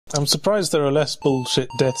I'm surprised there are less bullshit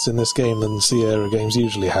deaths in this game than Sierra games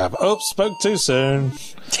usually have. Oh, spoke too soon.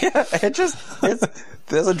 Yeah,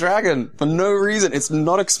 there's a dragon for no reason. It's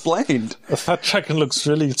not explained. That dragon looks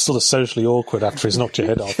really sort of socially awkward after he's knocked your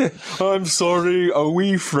head off. I'm sorry, are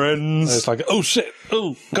we friends? It's like, oh shit,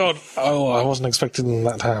 oh god, oh, I wasn't expecting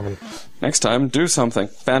that to happen. Next time, do something.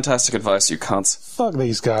 Fantastic advice, you cunts. Fuck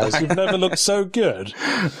these guys, you've never looked so good.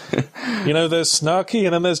 You know, there's snarky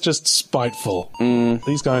and then there's just spiteful.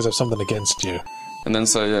 These guys have something against you. And then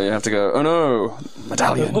so you have to go, oh no,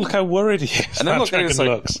 medallion. Look how worried he is. And then that dragon like,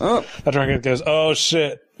 looks. Oh. That dragon goes, oh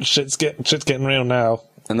shit, shit's getting real now.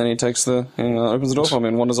 And then he takes opens the door for me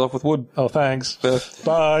and wanders off with wood. Oh, thanks.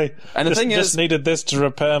 Bye. And the thing is... Just needed this to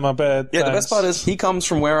repair my bed. Yeah, thanks. The best part is he comes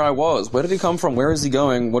from where I was. Where did he come from? Where is he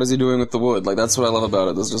going? What is he doing with the wood? Like, that's what I love about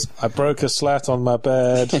it. There's just... I broke a slat on my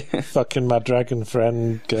bed. Fucking my dragon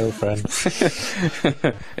girlfriend.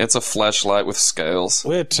 It's a flashlight with scales.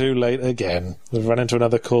 We're too late again. We've run into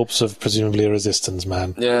another corpse of presumably a resistance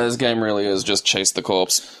man. Yeah, this game really is just chase the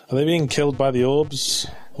corpse. Are they being killed by the orbs?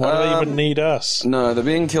 Why do they even need us? No, they're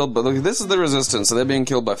being killed by... Look, this is the resistance, so they're being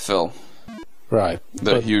killed by Phil. Right.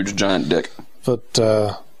 The huge giant dick. But,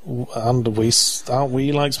 aren't we,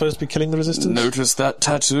 like, supposed to be killing the resistance? Notice that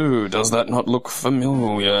tattoo. Does that not look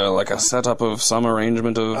familiar? Like a setup of some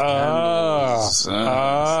arrangement of candles.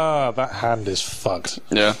 That hand is fucked.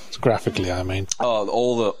 Yeah. Graphically, I mean. Oh,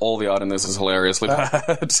 all the art in this is hilariously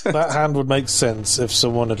bad. That hand would make sense if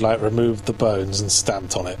someone had, like, removed the bones and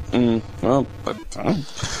stamped on it. Well, but...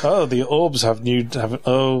 Oh, the orbs have Yeah.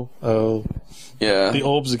 The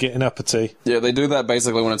orbs are getting uppity. Yeah, they do that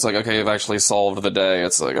basically when it's like, okay, you've actually solved the day.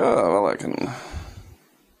 It's like, oh, well, I can...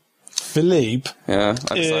 Philippe? Yeah,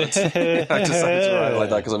 I decided to write it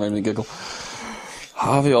like that because it made me giggle.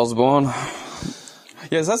 Harvey Osborn.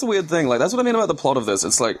 Yes, that's a weird thing. Like, that's what I mean about the plot of this.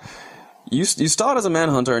 It's like, you start as a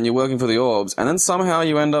Manhunter and you're working for the orbs, and then somehow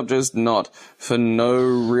you end up just not, for no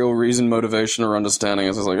real reason, motivation, or understanding.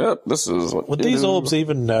 It's just like, oh, this is what Would you these do. orbs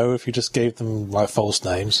even know if you just gave them, like, false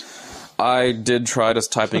names? I did try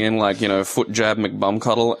just typing in, like, foot jab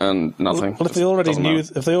McBumcuddle, and nothing. Well, if they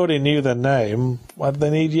already knew their name, why do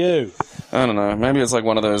they need you? I don't know. Maybe it's like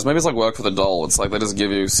one of those. Maybe it's like work for the doll. It's like they just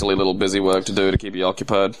give you silly little busy work to do to keep you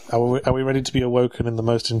occupied. Are we ready to be awoken in the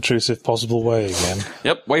most intrusive possible way again?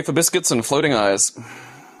 Yep. Wafer biscuits and floating eyes.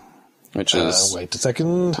 Which is... Wait a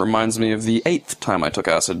second. Reminds me of the 8th time I took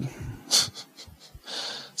acid.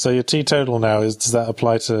 So you're teetotal now. Does that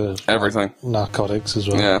apply to everything? Narcotics as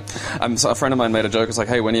well? Yeah. So a friend of mine made a joke. It's like,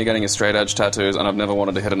 hey, when are you getting your straight edge tattoos? And I've never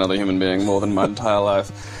wanted to hit another human being more than my entire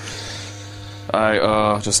life.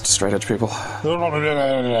 Just straight edge people.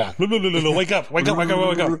 Wake up!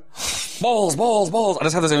 Balls, balls, balls. I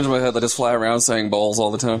just have this image in my head that just fly around saying balls all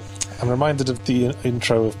the time. I'm reminded of the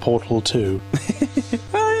intro of Portal 2.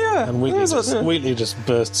 And Wheatley just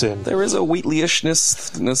bursts in. There is a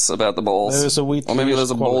Wheatley-ishness about the balls. There is a Wheatley. Or maybe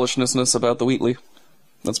there's a ballishness about the Wheatley.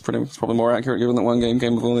 That's probably more accurate given that one game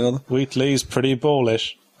came before the other. Wheatley's pretty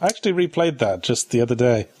ballish. I actually replayed that just the other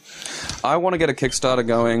day. I want to get a Kickstarter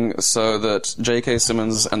going so that J.K.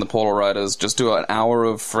 Simmons and the Portal writers just do an hour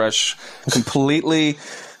of fresh, completely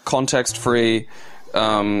context-free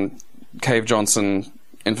Cave Johnson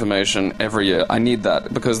information every year. I need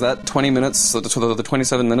that, because that 20 minutes, the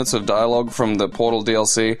 27 minutes of dialogue from the Portal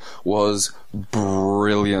DLC was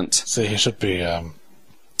brilliant. So he should be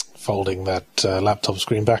folding that laptop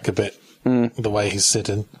screen back a bit, the way he's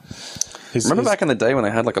sitting. Remember back in the day when they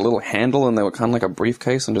had like a little handle and they were kind of like a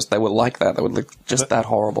briefcase and they were like that. They would look just that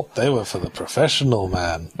horrible. They were for the professional,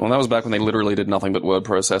 man. Well, that was back when they literally did nothing but word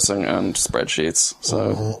processing and spreadsheets.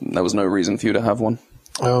 So there was no reason for you to have one.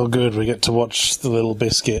 Oh, good. We get to watch the little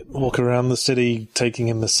biscuit walk around the city, taking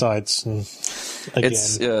in the sights. And again.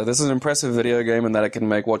 This is an impressive video game in that it can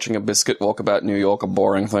make watching a biscuit walk about New York a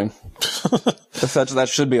boring thing. That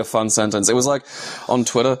should be a fun sentence. It was like on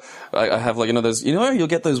Twitter, I have like, you'll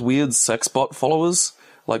get those weird sex bot followers,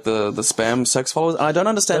 like the spam sex followers. And I don't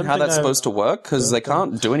understand how that's supposed to work, because they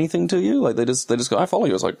can't do anything to you. Like they just go, I follow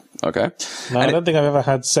you. It's like, okay. No, I don't think I've ever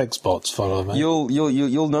had sex bots follow me.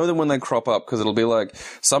 You'll know them when they crop up, because it'll be like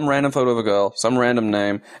some random photo of a girl, some random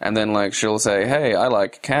name, and then like she'll say, hey, I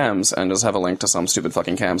like cams, and just have a link to some stupid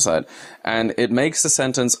fucking cam site. And it makes the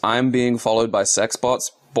sentence, I'm being followed by sex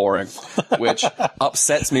bots, boring, which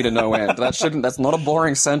upsets me to no end. That's not a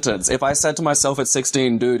boring sentence. If I said to myself at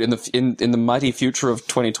 16, dude, in the mighty future of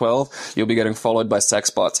 2012, you'll be getting followed by sex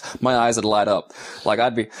bots, my eyes would light up. Like,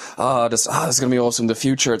 I'd be, this is gonna be awesome. The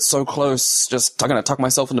future, it's so close. Just, I'm gonna tuck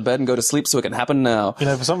myself into bed and go to sleep so it can happen now. You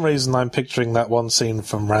know, for some reason, I'm picturing that one scene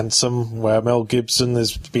from Ransom where Mel Gibson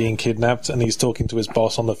is being kidnapped and he's talking to his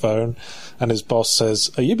boss on the phone, and his boss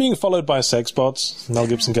says, "Are you being followed by sex bots?" Mel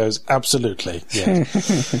Gibson goes, "Absolutely,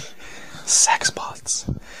 yes." Sex bots.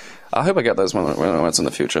 I hope I get those when it's in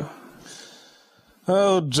the future.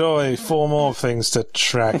 Oh joy, 4 more things to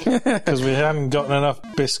track, because we haven't gotten enough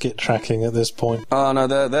biscuit tracking at this point. Oh no,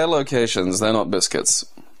 they're locations, they're not biscuits.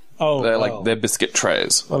 Oh, They're biscuit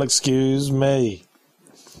trays. Well, excuse me.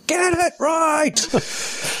 Get it right!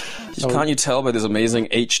 Can't you tell by these amazing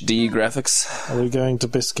HD graphics? Are we going to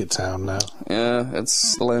Biscuit Town now? Yeah,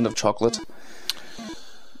 it's the land of chocolate.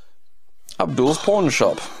 Abdul's pawn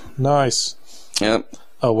shop. Nice. Yep.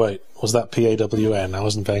 Oh wait, was that PAWN? I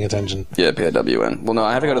wasn't paying attention. Yeah, PAWN. Well, no,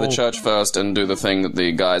 I have to go to the church first and do the thing that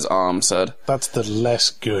the guy's arm said. That's the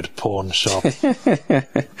less good pawn shop.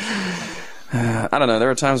 I don't know, there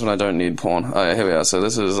are times when I don't need porn. Oh, yeah, here we are. So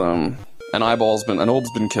this is, an orb's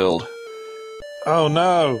been killed. Oh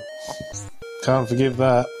no! Can't forgive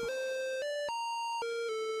that.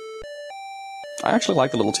 I actually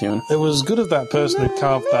like the little tune. It was good of that person who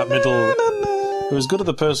carved that middle... It was good of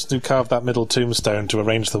the person who carved that middle tombstone to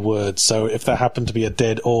arrange the words, so if there happened to be a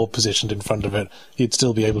dead orb positioned in front of it, you'd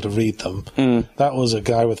still be able to read them. That was a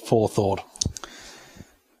guy with forethought.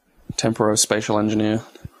 Temporospatial engineer.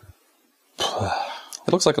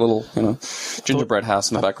 It looks like a little, gingerbread house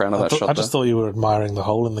in the background of that shot. I just thought you were admiring the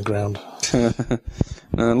hole in the ground.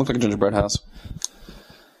 No, it looked like a gingerbread house.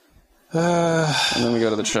 And then we go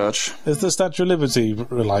to the church. Is the Statue of Liberty,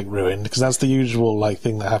 ruined? Because that's the usual,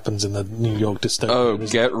 thing that happens in the New York dystopia. Oh,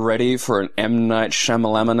 get ready for an M. Night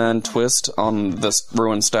Shyamalan twist on this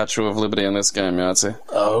ruined Statue of Liberty in this game, Yahtzee.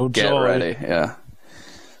 Oh, get joy. ready, yeah.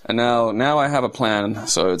 And now I have a plan,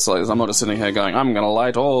 so it's like, I'm not just sitting here going, I'm gonna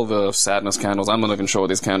light all the sadness candles. I'm not even sure what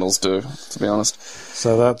these candles do, to be honest.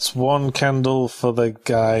 So that's 1 candle for the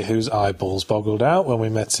guy whose eyeballs boggled out when we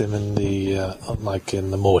met him in the,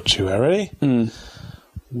 in the mortuary.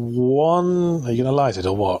 1... Are you gonna light it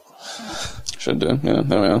or what? Should do, yeah,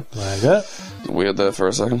 there we are. There you go. Weird there for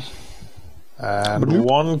a second. And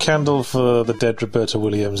 1 candle for the dead Roberta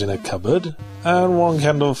Williams in a cupboard, and 1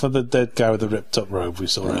 candle for the dead guy with the ripped up robe we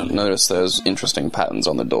saw earlier. Notice there's interesting patterns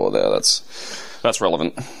on the door there. That's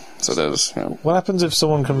relevant. So there's. What happens if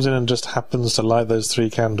someone comes in and just happens to light those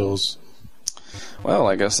 3 candles? Well,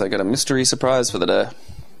 I guess they get a mystery surprise for the day.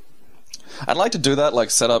 I'd like to do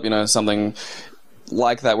that, set up, something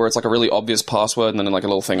like that where it's a really obvious password and then a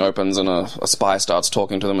little thing opens and a spy starts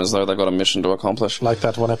talking to them as though they've got a mission to accomplish. Like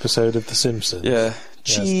that one episode of The Simpsons. Yeah.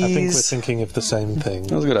 Yes, I think we're thinking of the same thing.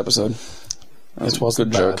 That was a good episode. It was a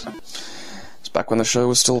good joke. It's back when the show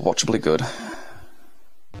was still watchably good.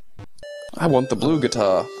 I want the blue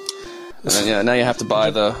guitar. And then, now you have to buy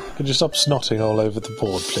the... Could you stop snotting all over the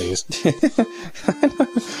board, please?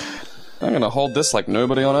 I'm going to hold this like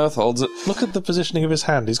nobody on Earth holds it. Look at the positioning of his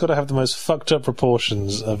hand. He's got to have the most fucked up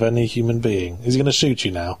proportions of any human being. Is he going to shoot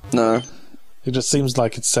you now? No. It just seems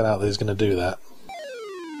like it's set out that he's going to do that.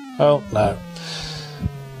 Oh, no.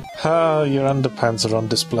 Your underpants are on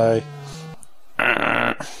display.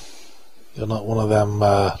 You're not one of them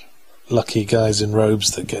lucky guys in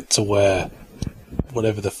robes that get to wear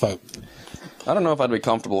whatever the fuck. I don't know if I'd be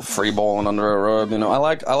comfortable freeballing under a robe. I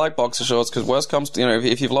like boxer shorts because worst comes to,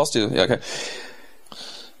 if you've lost your... Yeah, okay.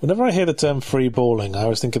 Whenever I hear the term free balling, I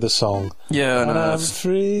always think of the song. Yeah, I know. I'm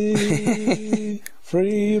free,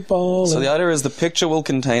 free balling. So the idea is the picture will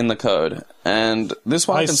contain the code, and this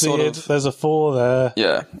one I can see sort it. of... There's a 4 there.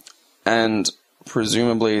 Yeah, and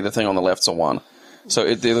presumably the thing on the left's a 1.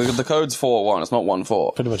 So the code's 4-1. It's not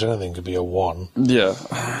 1-4. Pretty much anything could be a 1. Yeah.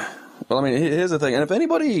 Well, here's the thing, and if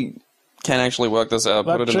anybody can actually work this out,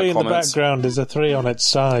 That put it tree in the in the comments. background is a 3 on its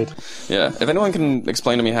side. Yeah, if anyone can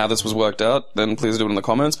explain to me how this was worked out, then please do it in the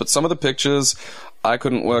comments. But some of the pictures, I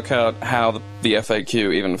couldn't work out how the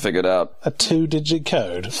FAQ even figured out. A 2-digit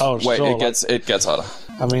code? Oh, Wait, sure. it gets harder.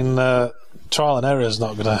 I mean, trial and error is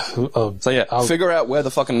not going to... So yeah, figure out where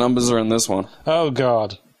the fucking numbers are in this one. Oh,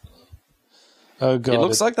 God. Oh, God. It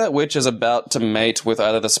looks like that witch is about to mate with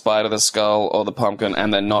either the spider, the skull, or the pumpkin,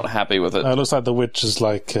 and they're not happy with it. It looks like the witch is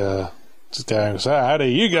just going, so how do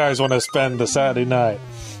you guys want to spend the Saturday night?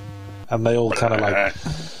 And they all kind of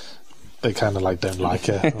they kind of like don't like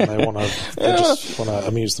her. And they just want to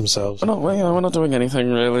amuse themselves. We're not doing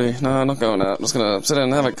anything really. No, I'm not going out. I'm just gonna sit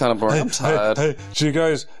and have it kind of boring. I'm tired. Hey, you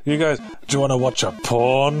guys, do you want to watch a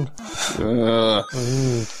porn? Yeah.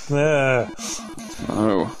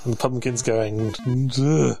 No. And the pumpkin's going.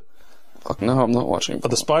 Ugh. Fuck no, I'm not watching.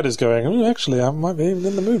 But the spider's going. Oh, actually, I might be in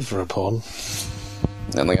the mood for a porn.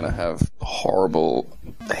 And they're gonna have horrible,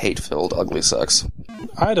 hate-filled, ugly sex.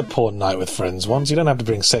 I had a porn night with friends once. You don't have to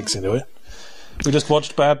bring sex into it. We just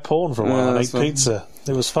watched bad porn for a while and ate pizza.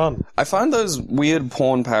 It was fun. I find those weird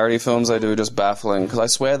porn parody films they do just baffling, because I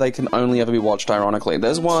swear they can only ever be watched ironically.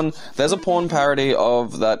 There's a porn parody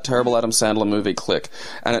of that terrible Adam Sandler movie, Click,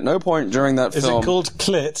 and at no point during that film... Is it called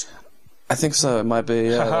Clit? I think so, it might be,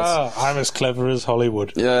 yeah. I'm as clever as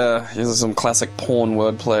Hollywood. Yeah, there's some classic porn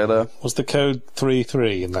wordplay there. Was the code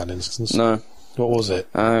 3-3 in that instance? No. What was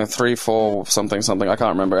it? 3-4 something, I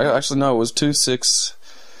can't remember. Actually, no, it was 2-6...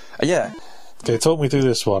 yeah. Okay, talk me through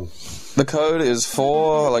this one. The code is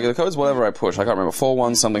the code's whatever I push, I can't remember,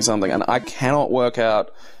 4-1 something, and I cannot work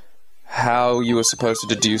out how you were supposed to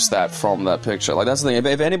deduce that from that picture. Like, that's the thing.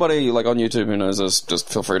 If anybody, like, on YouTube who knows this, just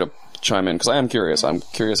feel free to chime in, because I am curious. I'm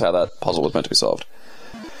curious how that puzzle was meant to be solved.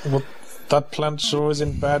 Well, that plant sure is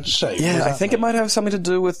in bad shape. Yeah, I think it might have something to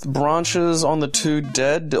do with branches on the 2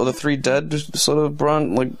 dead, or the 3 dead sort of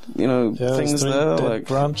things there. Like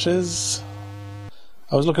branches.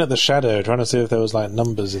 I was looking at the shadow, trying to see if there was, like,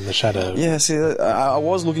 numbers in the shadow. Yeah, see, I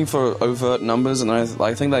was looking for overt numbers, and I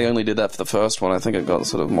think they only did that for the first one. I think it got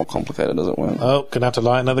sort of more complicated as it went. Oh, gonna have to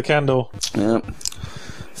light another candle. Yeah.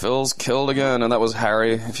 Phil's killed again, and that was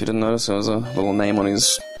Harry, if you didn't notice. There was a little name on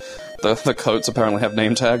his... The coats apparently have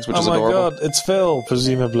name tags, which is adorable. Oh my god, it's Phil,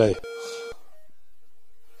 presumably.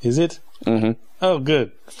 Is it? Mm-hmm. Oh,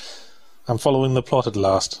 good. I'm following the plot at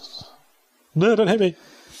last. No, don't hit me.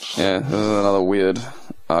 Yeah, this is another weird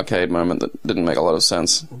arcade moment that didn't make a lot of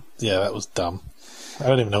sense. Yeah, that was dumb. I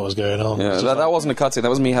don't even know what was going on. Yeah, that wasn't a cutscene. That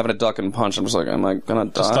was me having a duck and punch. I'm just like, am I gonna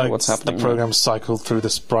die? Like what's happening? The program cycled through the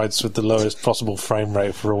sprites with the lowest possible frame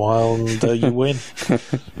rate for a while, and you win. Do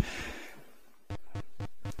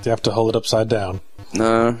you have to hold it upside down?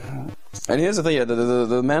 No. And here's the thing, yeah,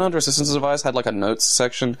 the Manhunter assistance device had like a notes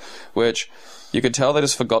section, which you could tell they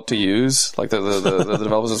just forgot to use. Like the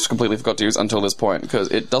developers just completely forgot to use until this point, because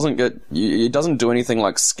it doesn't do anything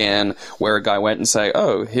like scan where a guy went and say,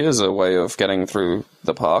 oh, here's a way of getting through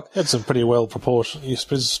the park. It's a pretty well proportioned,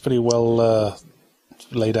 pretty well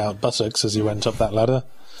laid out buttocks as you went up that ladder.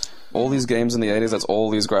 All these games in the 80s, that's all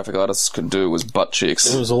these graphic artists could do was butt cheeks.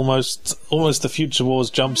 It was almost the Future Wars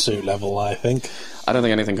jumpsuit level, I think. I don't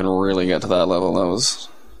think anything can really get to that level.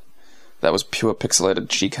 That was pure pixelated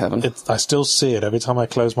cheek heaven. I still see it every time I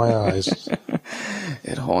close my eyes.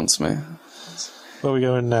 It haunts me. Where are we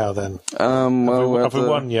going now, then? Have we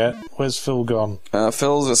won yet? Where's Phil gone?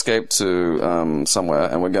 Phil's escaped to somewhere,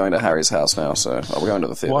 and we're going to Harry's house now, so we're going to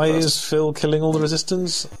the theatre. Why is Phil killing all the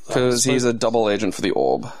resistance? Because he's a double agent for the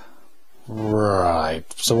orb. Right.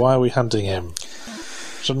 So why are we hunting him?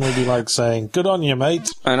 Shouldn't we be like saying, good on you, mate?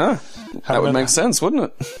 I know. That would make sense, wouldn't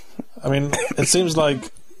it? I mean, it seems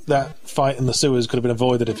like that fight in the sewers could have been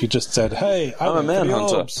avoided if you just said, hey, I'm a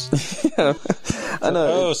Manhunter. Yeah, I know.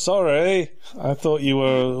 Oh, sorry. I thought you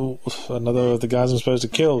were another of the guys I'm supposed to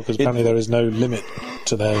kill, because apparently there is no limit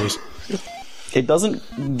to those. It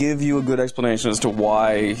doesn't give you a good explanation as to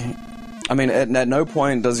why... I mean, at no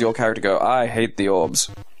point does your character go, I hate the orbs.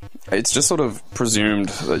 It's just sort of presumed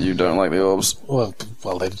that you don't like the orbs. Well,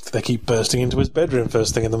 they keep bursting into his bedroom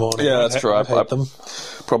first thing in the morning. Yeah, that's true. I hate them.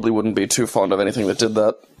 Probably wouldn't be too fond of anything that did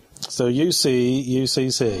that. So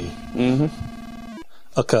UCC. Mm-hmm.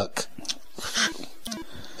 A cuck.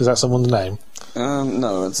 Is that someone's name?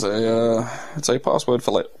 No, it's a password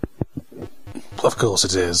for it. Of course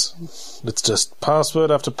it is. It's just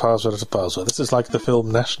password after password after password. This is like the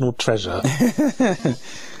film National Treasure.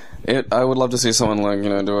 I would love to see someone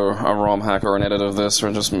do a ROM hack or an edit of this,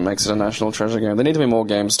 or just makes it a National Treasure game. There need to be more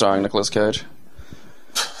games starring Nicolas Cage.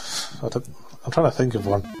 I'm trying to think of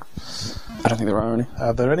one. I don't think there are any.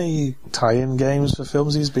 Are there any tie-in games for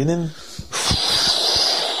films he's been in?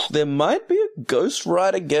 There might be a Ghost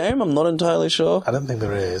Rider game. I'm not entirely sure. I don't think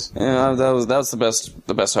there is. Yeah, that's the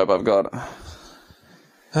best hope I've got.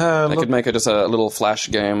 They could make it just a little flash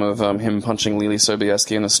game of him punching Lily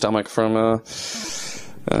Sobieski in the stomach from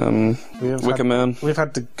Wicker Man. We've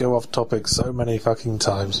had to go off topic so many fucking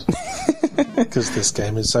times because this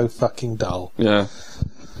game is so fucking dull. Yeah.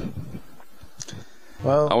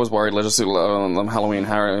 Well, I was worried Halloween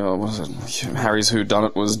Harry's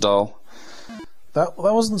Whodunit was dull. That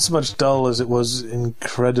wasn't so much dull as it was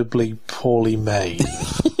incredibly poorly made.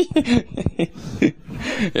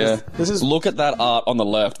 Yeah. Look at that art on the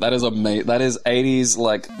left. That is amazing. That is 80s,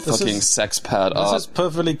 like, fucking sex pad art. This is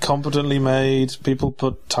perfectly competently made. People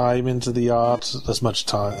put time into the art. As much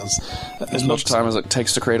time as it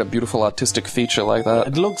takes to create a beautiful artistic feature like that.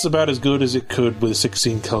 It looks about as good as it could with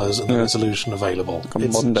 16 colours and the resolution available. Like a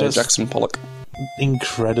modern-day Jackson Pollock.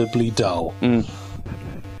 Incredibly dull.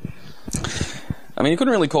 I mean, you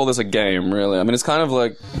couldn't really call this a game, really. I mean, it's kind of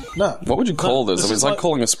like... No. What would you call this? I mean, it's like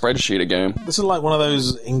calling a spreadsheet a game. This is like one of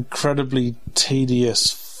those incredibly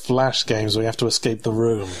tedious Flash games where you have to escape the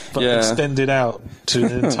room, but extended out to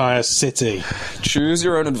an entire city. Choose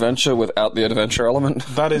your own adventure without the adventure element.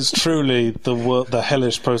 That is truly the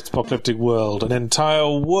hellish post-apocalyptic world. An entire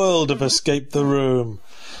world of escape the room,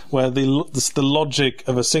 where the logic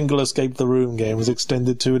of a single escape the room game was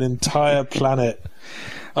extended to an entire planet.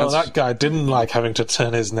 That guy didn't like having to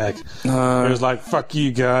turn his neck. He was like, "Fuck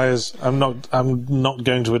you guys! I'm not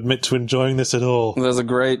going to admit to enjoying this at all." There's a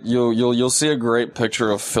great you'll see a great picture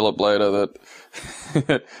of Philip later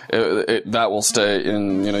that that will stay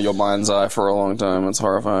in your mind's eye for a long time. It's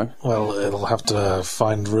horrifying. Well, it'll have to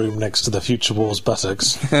find room next to the Future War's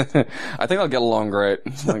buttocks. I think I'll get along great.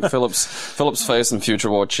 Like Philip's face and Future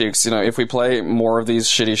War cheeks. If we play more of these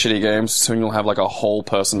shitty games, soon you'll have like a whole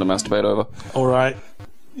person to masturbate over. All right.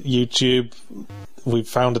 YouTube, we've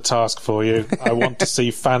found a task for you. I want to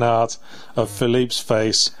see fan art of Philippe's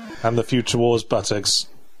face and the Future War's buttocks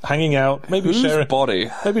hanging out. Maybe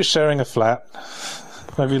sharing a flat.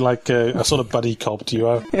 Maybe like a sort of buddy cop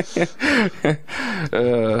duo.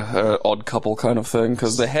 Odd couple kind of thing,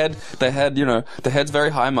 because the head's very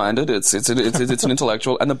high-minded. It's an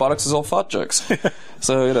intellectual, and the buttocks is all fart jokes.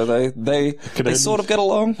 So they sort of get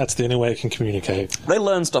along. That's the only way it can communicate. They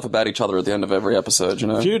learn stuff about each other at the end of every episode.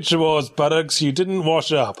 Future War's buttocks, you didn't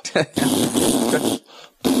wash up.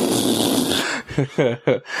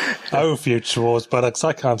 Oh, Future War's buttocks,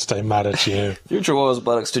 I can't stay mad at you. Future War's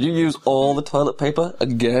buttocks, did you use all the toilet paper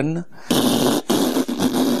again?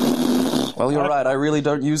 Well, you're right, I really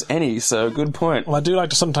don't use any, so good point. Well, I do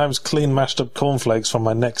like to sometimes clean mashed up cornflakes from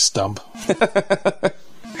my neck stump.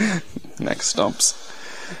 Neck stumps.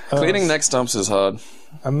 Cleaning neck stumps is hard.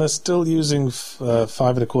 And they're still using 5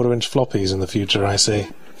 1/4-inch floppies in the future, I see.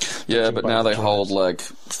 Yeah, but now they hold like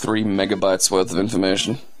 3 megabytes worth of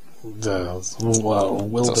information. It's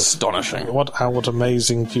astonishing. What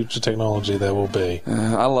amazing future technology there will be.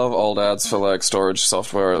 I love old ads for like storage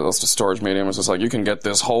software, that's the storage medium. It's just like, you can get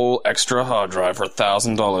this whole extra hard drive for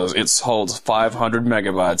 $1,000. It holds 500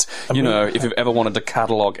 megabytes. If you've ever wanted to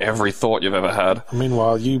catalog every thought you've ever had.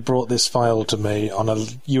 Meanwhile, you brought this file to me on a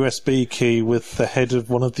USB key with the head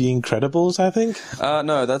of one of the Incredibles, I think?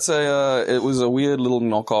 No, that's it was a weird little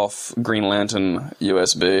knockoff Green Lantern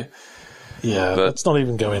USB. Yeah, let's not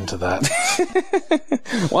even go into that.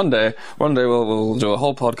 One day we'll do a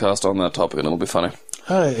whole podcast on that topic, and it'll be funny.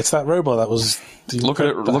 Hey, it's that robot that was... Look at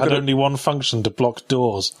it. Only one function, to block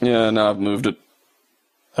doors. Yeah, now I've moved it.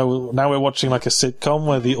 Oh, now we're watching like a sitcom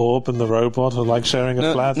where the orb and the robot are like sharing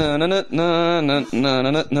a flat.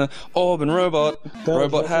 No. Orb and robot.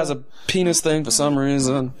 Robot has a penis thing for some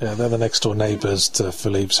reason. Yeah, they're the next door neighbours to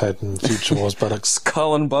Philippe's head and Future War's buttocks.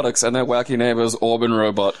 Skull and buttocks and their wacky neighbours, Orb and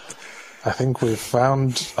robot. I think we've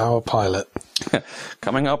found our pilot.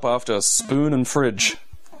 Coming up after Spoon and Fridge.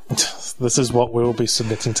 This is what we will be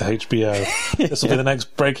submitting to HBO. This will be the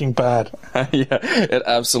next Breaking Bad. Yeah, it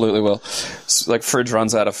absolutely will. Like, Fridge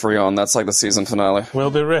runs out of Freon. That's like the season finale.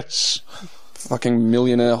 We'll be rich. Fucking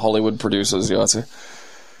millionaire Hollywood producers, Yahtzee.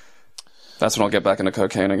 That's when I'll get back into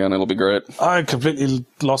cocaine again. It'll be great. I completely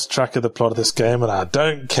lost track of the plot of this game, and I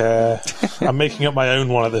don't care. I'm making up my own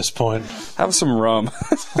one at this point. Have some rum.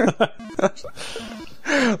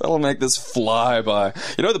 That'll make this fly by.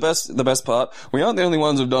 The best part? We aren't the only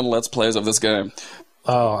ones who've done Let's Plays of this game.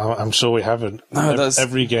 Oh, I'm sure we haven't. No,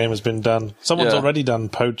 every game has been done. Someone's already done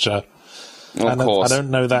Poacher. Well, of course. I don't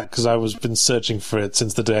know that because I've been searching for it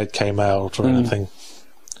since the day it came out or anything.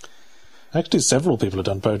 Actually, several people have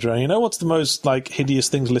done Poacher. And you know what's the most hideous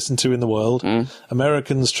thing to listen to in the world?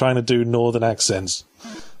 Americans trying to do northern accents.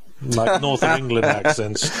 Like Northern England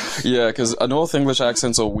accents. Yeah, because a North English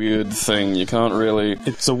accent's a weird thing. You can't really...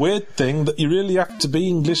 It's a weird thing that you really have to be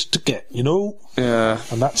English to get, Yeah.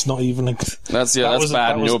 And that's not even... That's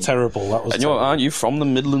bad. That was terrible. Aren't you from the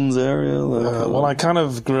Midlands area? Well, I kind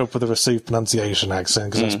of grew up with a received pronunciation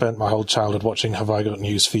accent because I spent my whole childhood watching Have I Got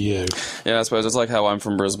News for You? Yeah, I suppose it's like how I'm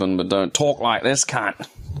from Brisbane, but don't talk like this, cunt.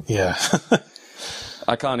 Yeah.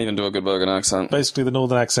 I can't even do a good Bergen accent. Basically, the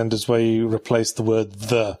northern accent is where you replace the word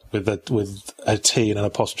 "the" with a T and an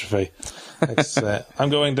apostrophe. I'm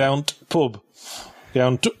going down to pub.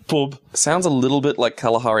 Down to pub. Sounds a little bit like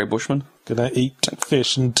Kalahari Bushman. Gonna eat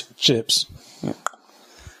fish and chips.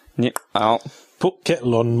 Yep. Out. Put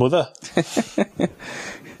kettle on, mother.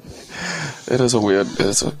 It's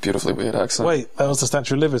a beautifully weird accent. Wait, that was the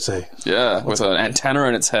Statue of Liberty. Yeah, with an antenna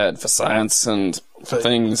in its head for science and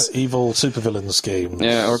things. For evil supervillain schemes.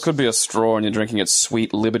 Yeah, or it could be a straw and you're drinking its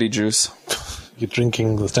sweet Liberty juice. You're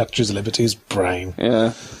drinking the Statue of Liberty's brain.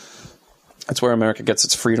 Yeah. That's where America gets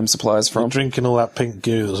its freedom supplies from. You're drinking all that pink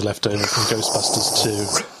goo that was left over from Ghostbusters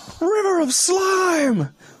 2. River of slime!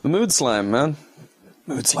 The mood slime, man.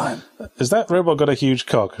 Mood slime. Is that robot got a huge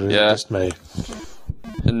cock, or is it just me?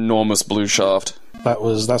 Enormous blue shaft.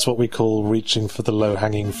 That's what we call reaching for the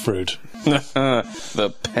low-hanging fruit.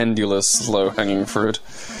 The pendulous low-hanging fruit.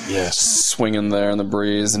 Yes. Swinging there in the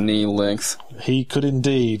breeze, knee length. He could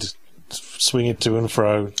indeed swing it to and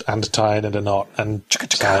fro, and tie it in a knot, and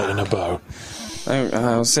tie it in a bow.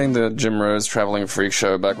 I was seeing the Jim Rose Traveling Freak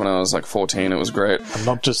show back when I was like 14. It was great. And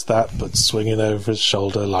not just that, but swinging over his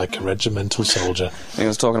shoulder like a regimental soldier. He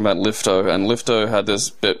was talking about Lifto, and Lifto had this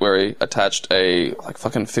bit where he attached a like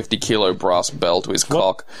fucking 50-kilo brass bell to his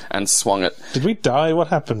cock and swung it. Did we die? What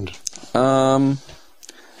happened? Well,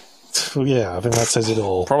 yeah, I think that says it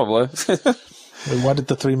all. Probably. Why did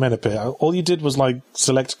the three men appear? All you did was like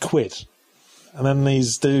select quit, and then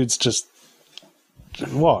these dudes just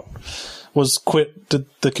what? Was quit? Did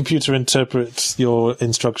the computer interpret your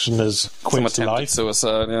instruction as quit life?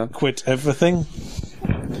 Suicide, yeah. Quit everything?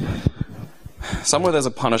 Somewhere there's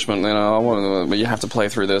a punishment, but you have to play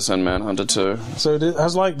through this and Manhunter 2. So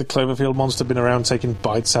has like the Cloverfield monster been around taking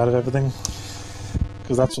bites out of everything?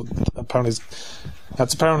 Because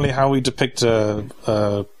that's apparently how we depict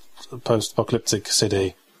a post-apocalyptic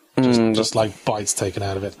city. Just like bites taken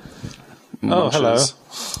out of it. Munches.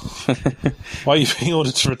 Oh, hello. Why are you being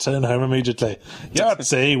ordered to return home immediately?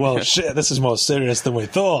 Yahtzee? Well, shit, this is more serious than we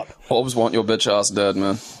thought. Orbs want your bitch ass dead,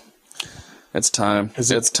 man. It's time.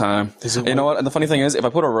 It's time. You know what? And the funny thing is, if I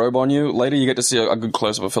put a robe on you, later you get to see a good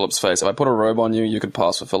close-up of Philip's face. If I put a robe on you, you could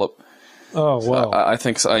pass for Philip. Oh, well. I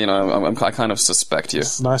think so. I kind of suspect you.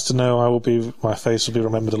 It's nice to know my face will be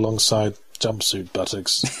remembered alongside jumpsuit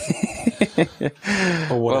buttocks.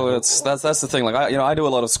 Well, that's the thing. Like I do a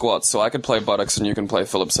lot of squats, so I could play buttocks and you can play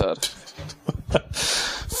Philip's head.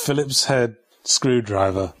 Philip's head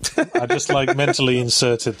screwdriver. I just mentally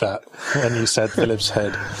inserted that when you said Philip's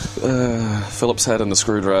head. Philip's head and the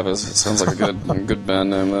screwdrivers. It sounds like a good band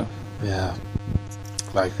name there. Yeah.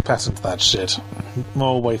 Patent that shit.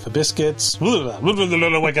 More wafer biscuits. Wake up.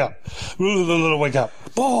 Wake up.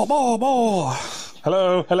 More.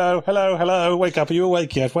 Hello. Wake up. Are you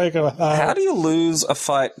awake yet? Wake up. How do you lose a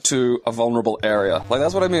fight to a vulnerable area?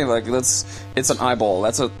 That's what I mean. It's an eyeball.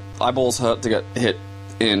 Eyeballs hurt to get hit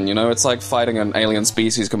in, It's like fighting an alien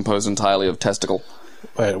species composed entirely of testicle.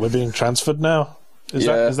 Wait, we're being transferred now? Is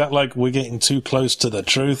that like we're getting too close to the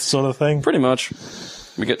truth sort of thing? Pretty much.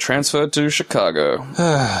 We get transferred to Chicago.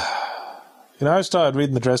 I started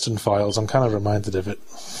reading the Dresden Files. I'm kind of reminded of it.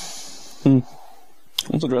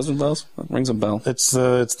 What's the Dresden Files? That rings a bell. It's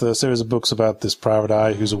the series of books about this private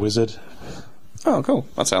eye who's a wizard. Oh, cool.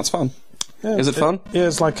 That sounds fun. Yeah, Is it fun? Yeah,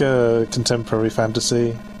 it's like a contemporary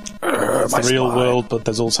fantasy. It's the real world, but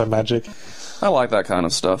there's also magic. I like that kind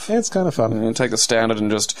of stuff. Yeah, it's kind of fun. You take the standard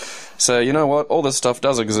and just say, you know what, all this stuff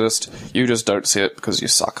does exist, you just don't see it because you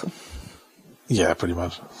suck. Yeah, pretty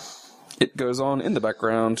much. It goes on in the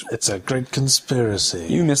background. It's a great conspiracy.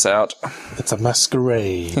 You miss out. It's a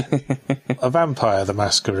masquerade. A Vampire the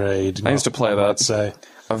Masquerade. I used to play that. I'd say.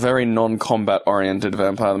 A very non-combat oriented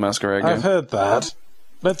Vampire the Masquerade game. I've heard that.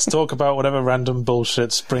 Let's talk about whatever random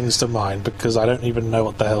bullshit springs to mind, because I don't even know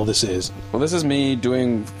what the hell this is. Well, this is me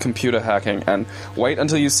doing computer hacking, and wait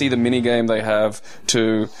until you see the minigame they have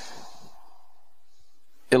to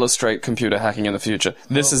illustrate computer hacking in the future.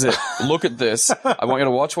 This is it. Look at this. I want you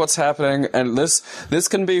to watch what's happening, and this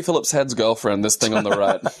can be Philip's head's girlfriend, this thing on the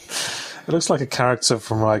right. It looks like a character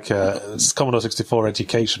from a Commodore 64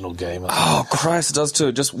 educational game. Oh, Christ, it does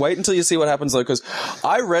too. Just wait until you see what happens, though, because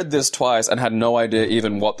I read this twice and had no idea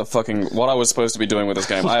even what I was supposed to be doing with this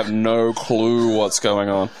game. I have no clue what's going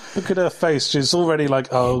on. Look at her face. She's already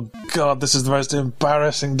like, oh, God, this is the most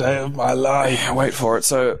embarrassing day of my life. Yeah, wait for it.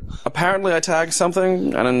 So, apparently I tagged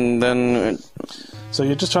something, and then... So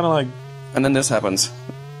you're just trying to, And then this happens.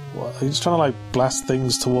 What, are you just trying to, blast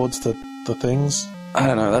things towards the things? I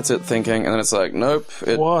don't know, that's it thinking, and then it's like, nope,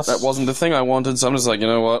 What? that wasn't the thing I wanted, so I'm just like, you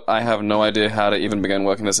know what, I have no idea how to even begin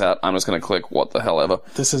working this out, I'm just gonna click what the hell ever.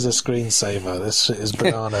 This is a screensaver. This shit is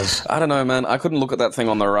bananas. I don't know, man, I couldn't look at that thing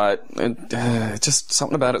on the right. Just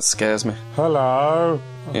something about it scares me. Hello.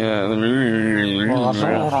 Yeah. I'm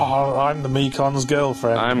the Mekon's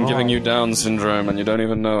girlfriend. I'm giving you Down syndrome, and you don't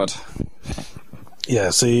even know it.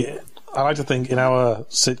 Yeah, see, I like to think in our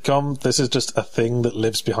sitcom, this is just a thing that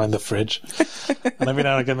lives behind the fridge. And every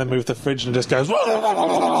now and again they move the fridge and it just goes...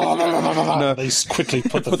 No. They quickly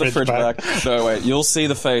put the fridge back. No, wait, you'll see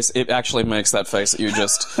the face. It actually makes that face that you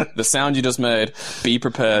just... the sound you just made, be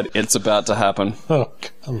prepared, it's about to happen. Oh,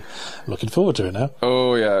 I'm looking forward to it now.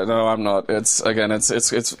 Oh, yeah, no, I'm not. It scares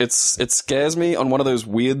me on one of those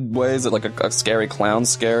weird ways that like a scary clown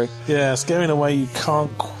scary. Yeah, scary in a way you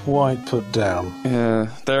can't quite put down.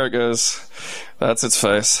 Yeah, there it goes. That's its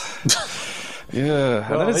face. Yeah,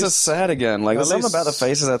 and then it's just sad again. Like, there's something about the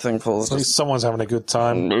faces that thing pulls. At least someone's having a good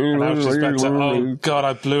time. And I was just about to, oh god,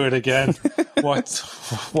 I blew it again.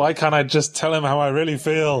 Why can't I just tell him how I really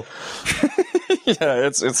feel? Yeah,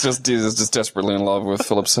 it's just Jesus just desperately in love with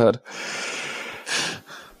Philip's head.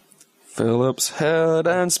 Philip's head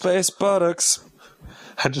and space buttocks.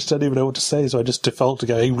 I just don't even know what to say, so I just default to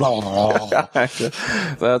going...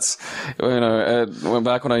 That's,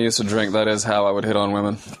 back when I used to drink, that is how I would hit on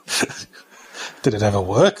women. Did it ever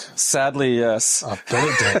work? Sadly, yes. I bet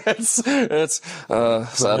it did.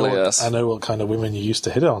 Sadly, yes. I know what kind of women you used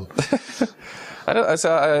to hit on. I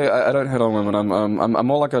don't hit on women. I'm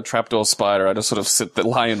more like a trapdoor spider. I just sort of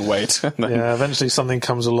lie in wait. Yeah, eventually something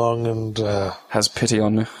comes along and... has pity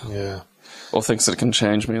on me. Yeah. Or thinks it can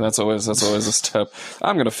change me. That's always a step.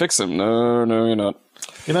 I'm gonna fix him. No, you're not.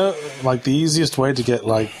 You know, like, the easiest way to get,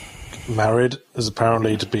 like, married is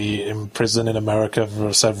apparently to be in prison in America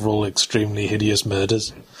for several extremely hideous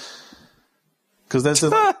murders. Because there's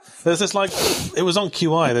this, like, it was on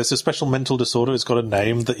QI, there's a special mental disorder, it's got a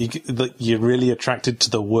name, that you're really attracted to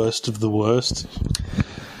the worst of the worst.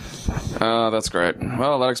 That's great.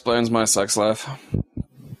 Well, that explains my sex life.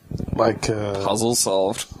 Like, puzzle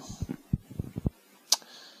solved.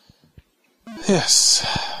 Yes.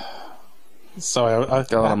 Sorry, I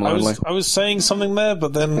was saying something there,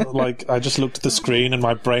 but then, like, I just looked at the screen and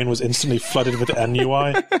my brain was instantly flooded with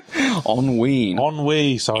ennui.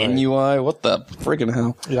 Ennui, sorry. Ennui? What the friggin'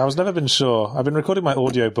 hell? Yeah, I've never been sure. I've been recording my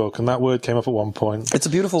audiobook and that word came up at one point. It's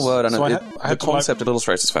a beautiful word, and so the concept it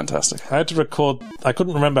illustrates is fantastic. I had to record... I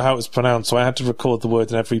couldn't remember how it was pronounced, so I had to record the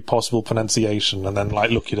word in every possible pronunciation and then,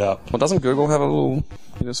 like, look it up. Well, doesn't Google have a little...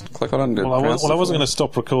 You just click on it and do it? Well, I wasn't going to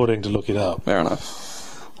stop recording to look it up. Fair enough.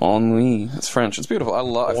 Ennui. It's French. It's beautiful.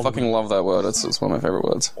 I fucking love that word. It's one of my favorite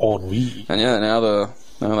words. Ennui. And yeah, now that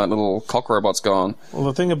little cock robot's gone. Well,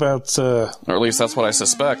 the thing about... or at least that's what I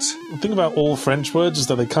suspect. The thing about all French words is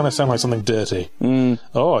that they kind of sound like something dirty.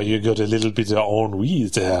 Oh, you got a little bit of ennui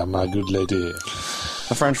there, my good lady.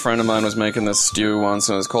 A French friend of mine was making this stew once,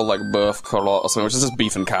 and it was called, like, beurre carotte or something, which is just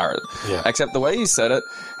beef and carrot. Yeah. Except the way he said it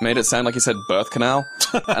made it sound like he said birth canal.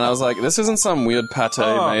 And I was like, this isn't some weird pate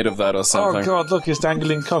made of that or something. Oh, God, look, his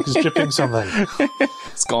dangling cock is dripping something.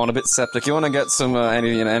 It's gone a bit septic. You want to get some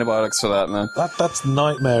antibiotics for that, man. That's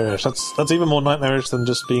nightmarish. That's even more nightmarish than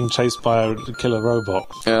just being chased by a killer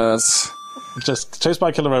robot. Yeah, that's... Just chased by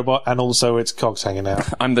a killer robot, and also its cock's hanging out.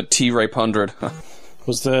 I'm the T-Rape 100.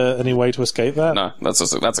 Was there any way to escape that? No, that's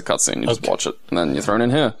a cutscene. You just watch it, and then you're thrown in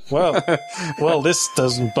here. Well, this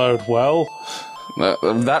doesn't bode well.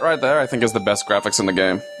 That right there, I think, is the best graphics in the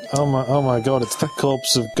game. Oh my God! It's the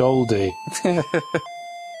corpse of Goldie.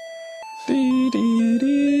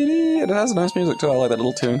 It has nice music too. I like that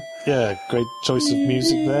little tune. Yeah, great choice of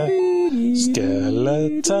music there.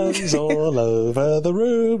 Skeletons all over the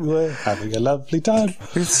room. We're having a lovely time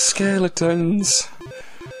with skeletons.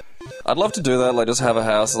 I'd love to do that, like, just have a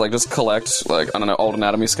house, like, just collect, like, I don't know, old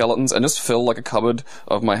anatomy skeletons, and just fill, like, a cupboard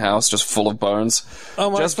of my house just full of bones. Oh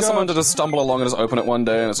my God. Just for someone to just stumble along and just open it one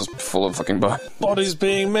day, and it's just full of fucking bones. Bodies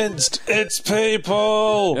being minced. It's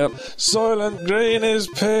people. Yep. Soylent Green is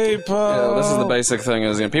people. Yeah, this is the basic thing,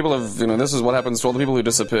 is, people have, this is what happens to all the people who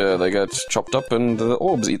disappear. They get chopped up and the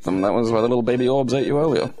orbs eat them. That was why the little baby orbs ate you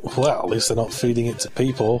earlier. Well, at least they're not feeding it to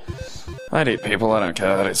people. I'd eat people, I don't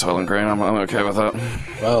care. I'd eat Soylent Green, I'm okay with that.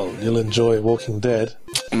 Well, you'll enjoy Walking Dead.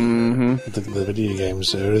 Mm-hmm. The video game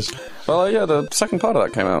series. Well, yeah, the second part of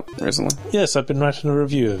that came out recently. Yes, I've been writing a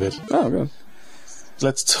review of it. Oh, good.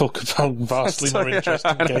 let's talk about vastly more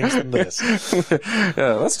interesting games than this.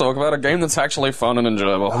 Yeah, let's talk about a game that's actually fun and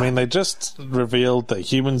enjoyable. I mean, they just revealed that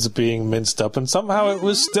humans are being minced up, and somehow it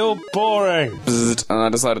was still boring. Bzzzt, and I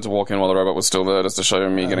decided to walk in while the robot was still there just to show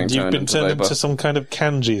me getting You've turned been into turned vapor. into some kind of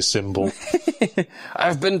kanji symbol.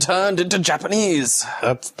 I've been turned into Japanese.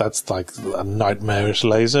 That's like a nightmarish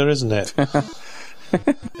laser, isn't it?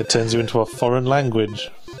 It turns you into a foreign language.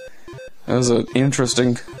 There's some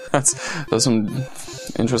interesting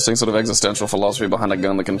sort of existential philosophy behind a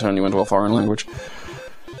gun that can turn you into a foreign language.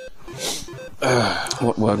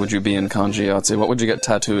 What word would you be in kanji, Artsy? What would you get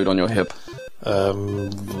tattooed on your hip?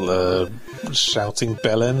 Shouting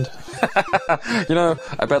bellend. You know,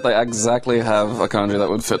 I bet they exactly have a kanji that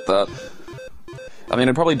would fit that. I mean,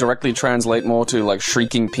 it'd probably directly translate more to, like,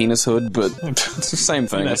 shrieking penis hood, but it's the same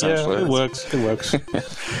thing, essentially. Yeah, it works. It works.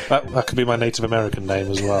 That could be my Native American name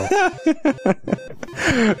as well.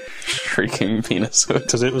 Shrieking penis hood.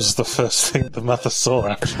 Because it was the first thing the mother saw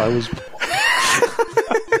after I was born.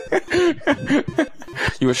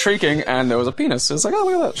 You were shrieking, and there was a penis. It's like, oh,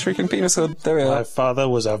 look at that, shrieking penis hood. There we My are. father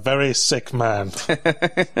was a very sick man.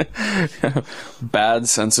 Bad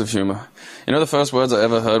sense of humor. You know, the first words I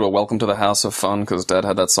ever heard were "Welcome to the House of Fun" because Dad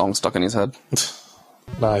had that song stuck in his head.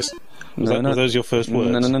 Nice. Were those your first words?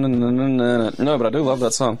 No, but I do love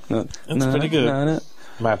that song. It's pretty good.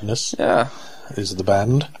 Madness Yeah, is the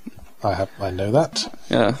band. I know that.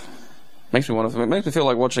 yeah. Makes me feel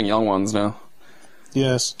like watching Young Ones now.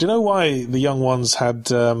 Yes. Do you know why the Young Ones had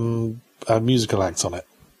musical acts on it?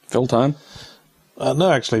 Fill time.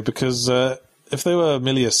 No, actually, because if they were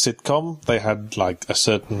merely a sitcom, they had like a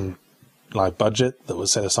certain budget that was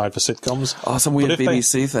set aside for sitcoms. Oh, some weird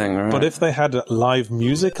BBC thing, right? But if they had live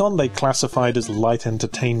music on, they classified as light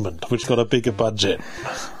entertainment, which got a bigger budget.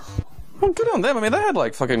 Well, good on them. I mean, they had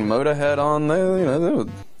like fucking Motorhead on. They were...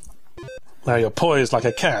 Now you're poised like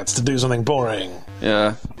a cat to do something boring.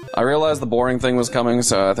 Yeah. I realized the boring thing was coming,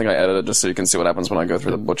 so I think I edited it just so you can see what happens when I go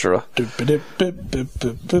through the butcherer.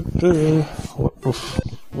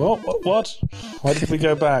 What? Why did we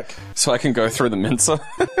go back? So I can go through the mincer.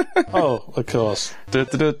 Oh, of course.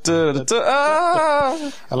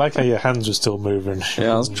 Ah! I like how your hands were still moving.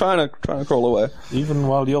 Yeah, I was trying to crawl away. Even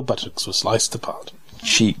while your buttocks were sliced apart.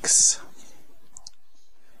 Cheeks.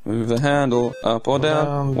 Move the handle up or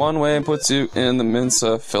down. One way puts you in the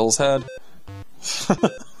mincer. Phil's head.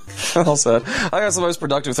 Well said. I think that's the most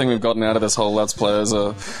productive thing we've gotten out of this whole Let's Play is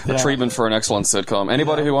a treatment for an excellent sitcom.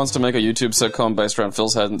 Anybody who wants to make a YouTube sitcom based around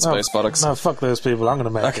Phil's head and space buttocks. No, fuck those people. I'm going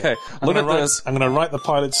to make it. Okay, look at this. I'm going to write the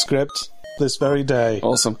pilot script this very day.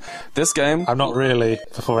 Awesome. This game... I'm not really,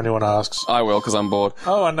 before anyone asks. I will, because I'm bored.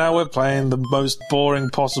 Oh, and now we're playing the most boring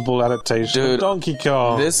possible adaptation of Donkey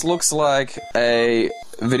Kong. This looks like a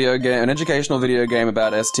video game, an educational video game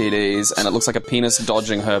about STDs, and it looks like a penis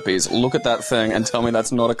dodging herpes. Look at that thing and tell me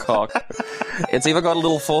that's not a cock. It's even got a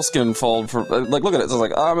little foreskin fold for, like, look at it. It's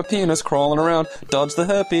like, I'm a penis crawling around. Dodge the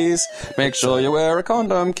herpes. Make sure you wear a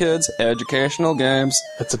condom, kids. Educational games.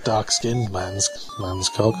 It's a dark-skinned man's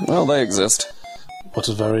cock. Well, they exist. What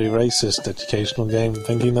a very racist educational game,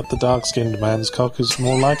 thinking that the dark-skinned man's cock is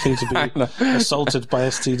more likely to be assaulted by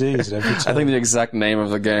STDs at every time. I think the exact name of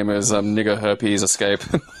the game is Nigger Herpes Escape.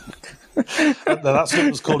 That's what it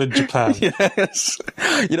was called in Japan. Yes.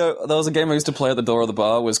 You know, there was a game I used to play at the door of the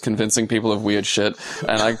bar, was convincing people of weird shit,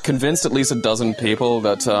 and I convinced at least a dozen people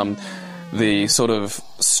that the sort of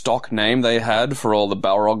stock name they had for all the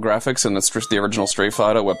Balrog graphics in the original Street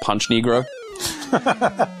Fighter were Punch Negro.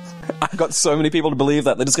 I got so many people to believe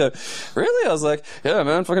that. They just go, really? I was like, yeah,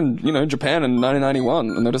 man, fucking, Japan in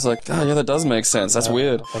 1991. And they're just like, oh, yeah, that does make sense. That's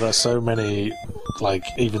weird. There are so many, like,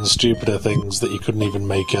 even stupider things that you couldn't even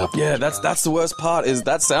make up. Yeah, that's the worst part, is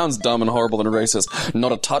that sounds dumb and horrible and racist.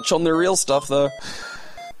 Not a touch on the real stuff, though.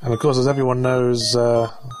 And, of course, as everyone knows,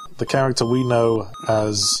 the character we know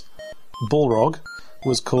as Balrog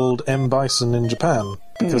was called M. Bison in Japan.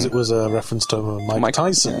 Because it was a reference to Mike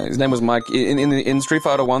Tyson. Yeah, his name was Mike. In Street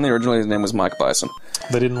Fighter 1, originally his name was Mike Bison.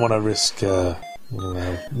 They didn't want to risk, the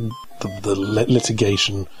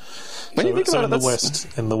litigation. When you think about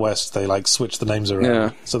in the West, they like switch the names around.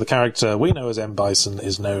 Yeah. So the character we know as M. Bison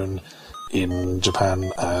is known in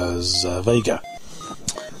Japan as Vega.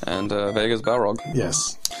 And Vega's Balrog.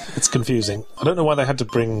 Yes. It's confusing. I don't know why they had to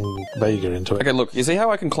bring Vega into it. Okay, look, you see how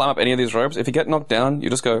I can climb up any of these ropes? If you get knocked down, you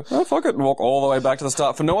just go, oh, fuck it, and walk all the way back to the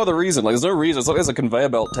start for no other reason. Like, there's no reason. It's like there's a conveyor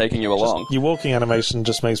belt taking you along. Your walking animation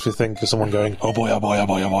just makes me think of someone going, oh boy, oh boy, oh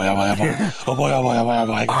boy, oh boy, oh boy, oh boy, oh boy, oh boy, oh boy, oh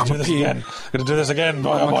boy, I'm gonna do this again. I'm gonna do this again.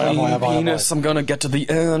 Boy, oh boy, oh boy, oh boy, penis. I'm gonna get to the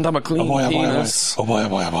end. I'm a clean penis. Oh boy, oh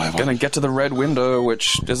boy, oh boy, oh boy. Gonna get to the red window,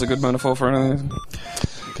 which is a good metaphor for anything.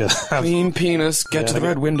 Clean penis, get to the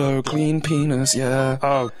red window, clean penis, yeah.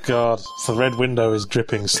 Oh god, the red window is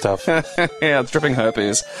dripping stuff. Yeah, it's dripping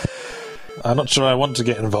herpes. I'm not sure I want to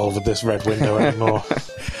get involved with this red window anymore.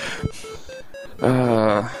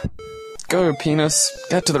 Go, penis,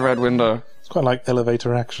 get to the red window. It's quite like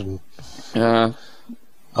elevator action. Yeah.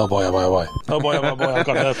 Oh boy, oh boy, oh boy. Oh boy, oh boy, oh boy, I've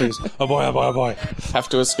got herpes. Oh boy, oh boy, oh boy. Have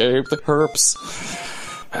to escape the herps.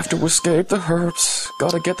 Have to escape the herps.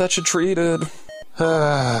 Gotta get that shit treated.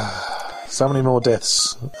 So many more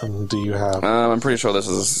deaths do you have? I'm pretty sure this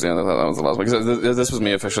is... Yeah, that was the last one. Because this was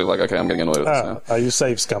me officially like, okay, I'm getting annoyed with this now. Are you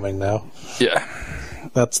safe scumming now? Yeah.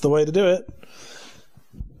 That's the way to do it.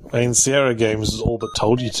 I mean, Sierra Games all but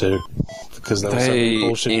told you to, because there were so many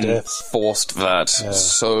bullshit deaths. They enforced that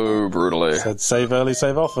so brutally. Said save early,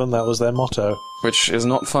 save often, that was their motto. Which is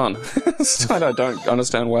not fun. I don't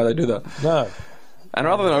understand why they do that. No. And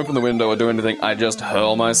rather than open the window or do anything, I just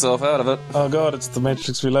hurl myself out of it. Oh god, it's the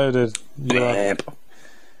Matrix Reloaded.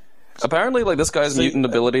 Apparently, like, this guy's mutant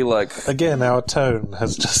ability, like... Again, our tone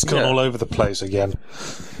has just gone all over the place again.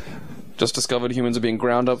 Just discovered humans are being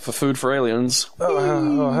ground up for food for aliens.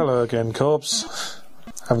 Oh, hello again, corpse.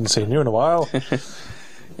 Haven't seen you in a while. You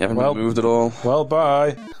haven't been moved at all. Well,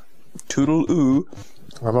 bye. Toodle-oo.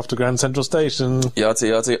 I'm off to Grand Central Station.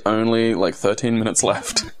 Yahtzee, only, like, 13 minutes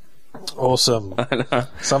left. Awesome. I know.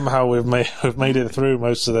 Somehow we've made it through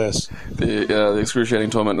most of this. The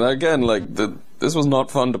excruciating torment. And again, like, this was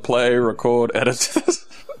not fun to play, record, edit.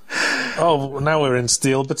 Oh, now we're in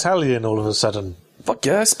Steel Battalion all of a sudden. Fuck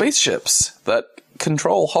yeah, spaceships that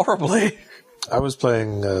control horribly. I was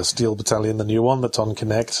playing Steel Battalion, the new one that's on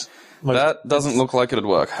Kinect. That doesn't look like it'd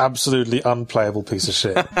work. Absolutely unplayable piece of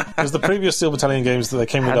shit. Because the previous Steel Battalion games that they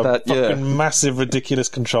came with a fucking massive, ridiculous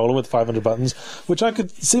controller with 500 buttons, which I could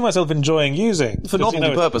see myself enjoying using. For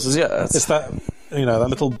novelty purposes, yeah. It's that, that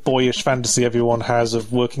little boyish fantasy everyone has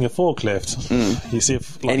of working a forklift. You see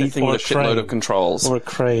anything with a shitload of controls. Or a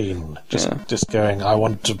crane. Just going, I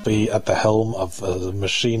want to be at the helm of a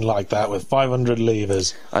machine like that with 500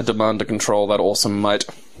 levers. I demand to control that awesome might.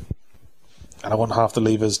 And I want half the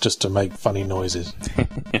levers just to make funny noises.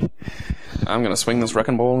 I'm going to swing this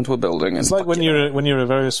wrecking ball into a building. It's like when you're a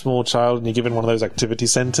very small child and you're given one of those activity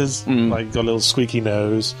centres, like you've got a little squeaky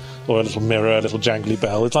nose or a little mirror, a little jangly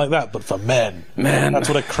bell. It's like that, but for men. That's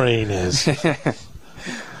what a crane is.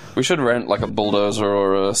 We should rent like a bulldozer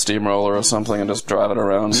or a steamroller or something and just drive it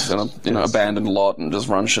around in an abandoned lot and just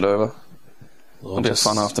run shit over. It'll be a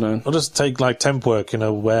fun afternoon. Or just take like temp work in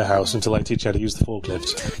a warehouse until they teach you how to use the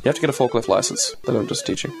forklift. You have to get a forklift license. They don't just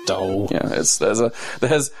teach you. Oh. Yeah, there's a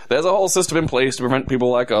whole system in place to prevent people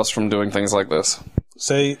like us from doing things like this.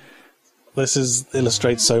 See, this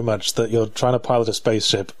illustrates so much that you're trying to pilot a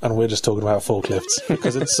spaceship and we're just talking about forklifts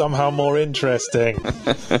because it's somehow more interesting.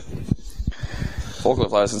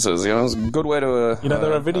 Forklift licenses, it's a good way to...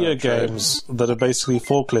 there are video games that are basically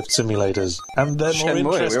forklift simulators, and they're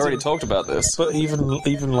more interesting. We already talked about this. But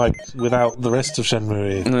even like, without the rest of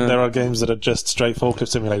Shenmue, there are games that are just straight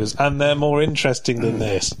forklift simulators, and they're more interesting than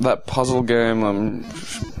this. That puzzle game,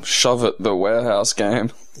 Shove It, the warehouse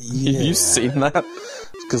game. Yeah. Have you seen that?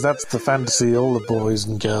 Because that's the fantasy all the boys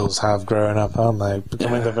and girls have growing up, aren't they?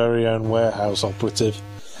 Becoming their very own warehouse operative.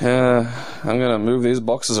 Yeah, I'm going to move these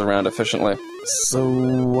boxes around efficiently. So,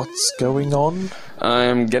 what's going on?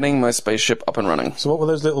 I'm getting my spaceship up and running. So what were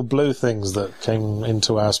those little blue things that came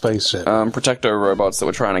into our spaceship? Protector robots that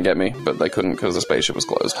were trying to get me, but they couldn't because the spaceship was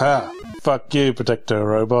closed. Ha! Fuck you, Protector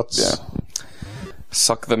robots. Yeah.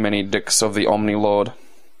 Suck the many dicks of the Omni-Lord.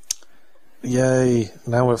 Yay,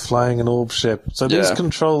 now we're flying an orb ship. So these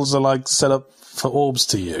controls are like set up for orbs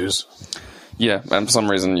to use? Yeah, and for some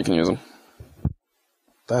reason you can use them.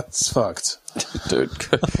 That's fucked. Dude.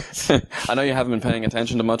 I know you haven't been paying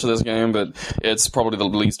attention to much of this game, but it's probably the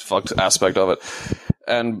least fucked aspect of it.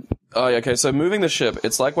 And, so moving the ship,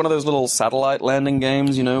 it's like one of those little satellite landing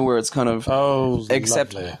games, where it's kind of... Oh,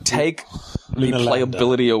 except lovely. Take the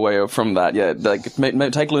playability away from that. Yeah, like,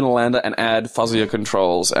 take Lunar Lander and add fuzzier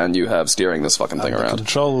controls, and you have steering this fucking thing around. The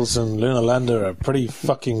controls in Lunar Lander are pretty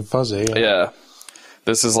fucking fuzzy. Yeah.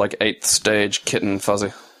 This is like 8th stage kitten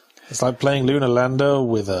fuzzy. It's like playing Lunar Lander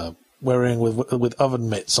with oven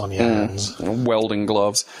mitts on your hands, welding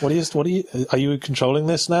gloves. Are you controlling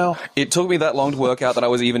this now? It took me that long to work out that I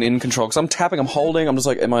was even in control because I'm tapping, I'm holding, I'm just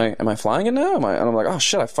like, am I flying it now? And I'm like, oh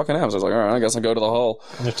shit, I fucking am. So I was like, all right, I guess I'll go to the hole.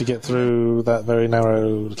 You have to get through that very narrow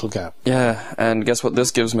little gap. Yeah, and guess what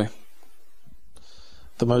this gives me?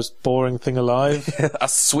 The most boring thing alive. A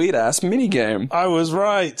sweet ass minigame. I was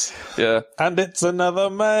right. Yeah. And it's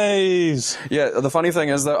another maze. Yeah, the funny thing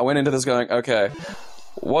is that I went into this going, okay,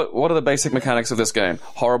 What are the basic mechanics of this game?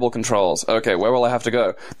 Horrible controls. Okay, where will I have to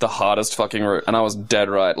go? The hardest fucking route. And I was dead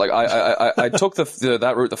right. Like, I took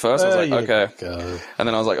that route the first. I was like, okay. Go. And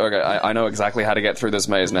then I was like, okay, I know exactly how to get through this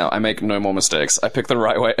maze now. I make no more mistakes. I pick the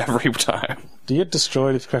right way every time. Do you get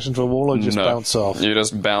destroyed if you crash into a wall, or you just bounce off? You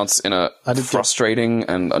just bounce in a frustrating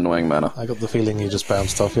and annoying manner. I got the feeling you just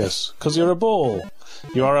bounced off, yes. Because you're a ball.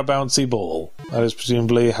 You are a bouncy ball. That is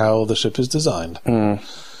presumably how the ship is designed.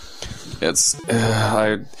 It's...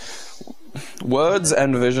 words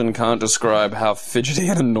and vision can't describe how fidgety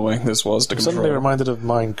and annoying this was to control. Suddenly reminded of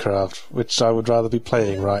Minecraft, which I would rather be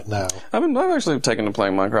playing right now. I've actually taken to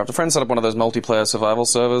playing Minecraft. A friend set up one of those multiplayer survival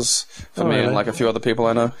servers for me and like a few other people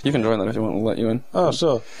I know. You can join that if you want. We'll let you in. Oh,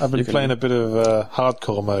 sure. I've been playing a bit of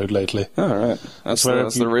hardcore mode lately. Oh, right. That's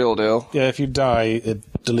the real deal. Yeah, if you die, it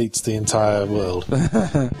deletes the entire world. You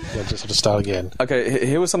just have to start again. Okay,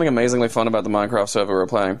 here was something amazingly fun about the Minecraft server we were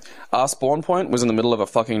playing. Our spawn point was in the middle of a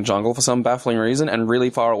fucking jungle for some baffling reason, and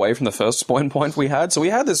really far away from the first spawn point we had. So we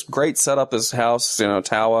had this great setup, this house,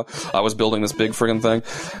 tower. I was building this big friggin' thing,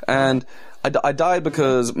 and I died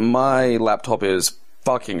because my laptop is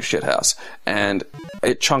fucking shithouse, and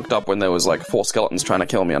it chunked up when there was like 4 skeletons trying to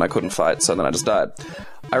kill me, and I couldn't fight, so then I just died.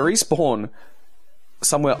 I respawn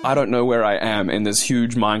somewhere I don't know where I am in this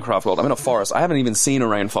huge Minecraft world. I'm in a forest. I haven't even seen a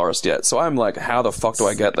rainforest yet, so I'm like, how the fuck do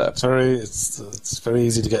I get there? It's very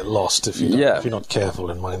easy to get lost if you're not careful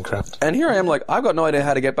in Minecraft. And here I am, like, I've got no idea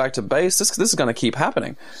how to get back to base. This is going to keep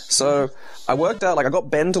happening. So I worked out, like, I got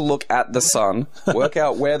Ben to look at the sun, work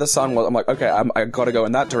out where the sun was. I'm like, okay, I got to go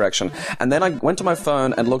in that direction. And then I went to my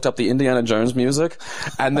phone and looked up the Indiana Jones music,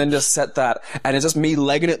 and then just set that. And it's just me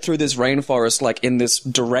legging it through this rainforest, like, in this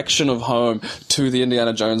direction of home to the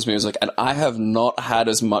Indiana Jones music. And I have not had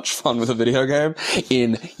as much fun with a video game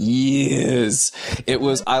in years. It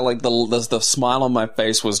was, the smile on my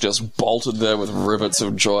face was just bolted there with rivets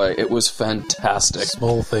of joy. It was fantastic.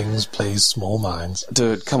 Small things please small minds.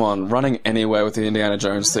 Dude, come on, running anywhere with the Indiana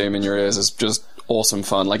Jones theme in your ears is just awesome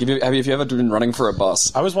fun. Like, have you ever been running for a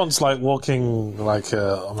bus? I was once like walking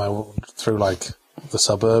through like the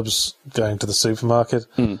suburbs, going to the supermarket,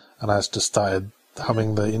 and I just started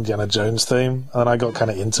humming the Indiana Jones theme, and then I got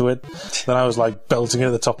kind of into it. Then I was like belting it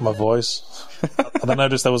at the top of my voice, and I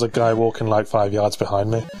noticed there was a guy walking like 5 yards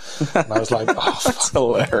behind me, and I was like, oh, that's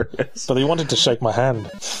hilarious. But he wanted to shake my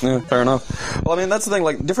hand. Yeah, fair enough. Well, I mean, that's the thing,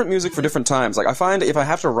 like, different music for different times. Like, I find if I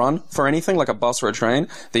have to run for anything, like a bus or a train,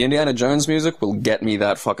 the Indiana Jones music will get me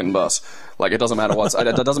that fucking bus. Like, it doesn't matter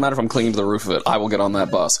it doesn't matter if I'm clinging to the roof of it, I will get on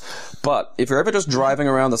that bus. But if you're ever just driving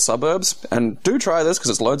around the suburbs, and do try this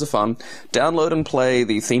because it's loads of fun, download and play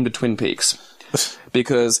the theme to Twin Peaks.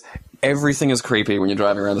 Because everything is creepy when you're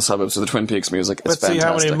driving around the suburbs with the Twin Peaks music. It's Let's fantastic. see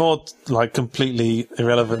how many more like completely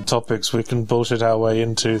irrelevant topics we can bullshit our way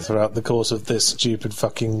into throughout the course of this stupid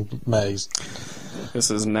fucking maze. This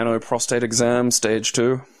is Nano Prostate Exam, Stage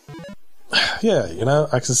 2. Yeah,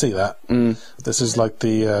 I can see that. This is like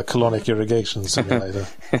the colonic irrigation simulator.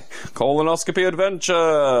 Colonoscopy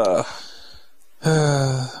Adventure!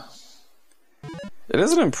 It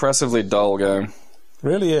is an impressively dull game.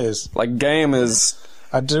 Really is. Like, game is...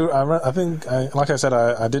 I think, like I said,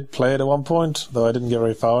 I did play it at one point, though I didn't get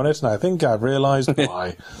very far on it, and I think I realised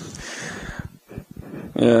why.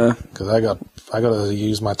 Yeah. Because I got to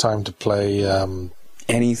use my time to play...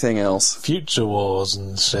 anything else. Future Wars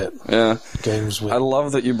and shit. Yeah. Games with... I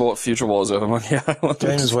love that you bought Future Wars over Monkey Island.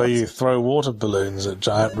 Games where you throw water balloons at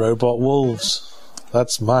giant robot wolves.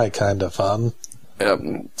 That's my kind of fun. Yeah,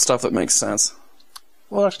 stuff that makes sense.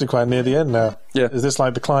 We're actually quite near the end now. Yeah. Is this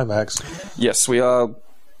like the climax? Yes, we are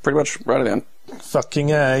pretty much right at the end. Fucking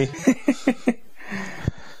A.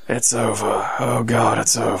 It's over. Oh god,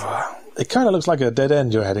 it's over. It kind of looks like a dead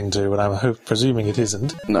end you're heading to, and I'm presuming it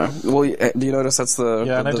isn't. No. Well, do you notice that's the...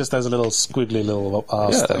 Yeah, I noticed there's a little squiggly little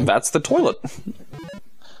arse thing. That's the toilet.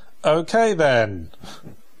 Okay, then.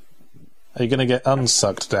 Are you going to get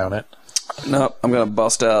unsucked down it? No, I'm going to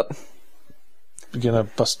bust out. You're going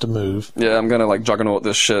to bust a move? Yeah, I'm going to, like, juggernaut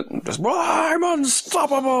this shit. Just, I'm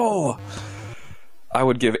unstoppable! I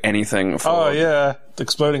would give anything for... Oh, yeah.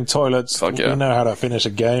 Exploding toilets. Fuck yeah. We know how to finish a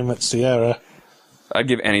game at Sierra. I'd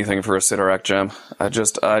give anything for a Sidorak gem.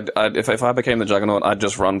 If I became the Juggernaut, I'd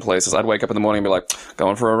just run places. I'd wake up in the morning and be like,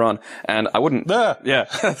 going for a run. And I wouldn't... Yeah.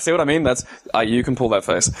 See what I mean? That's... you can pull that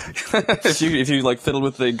face. if you, like, fiddle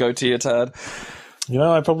with the goatee a tad...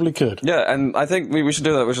 I probably could. Yeah, and I think we should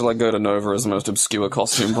do that. We should, like, go to Nova as the most obscure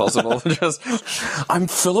costume possible. Just, I'm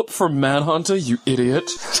Philip from Manhunter, you idiot.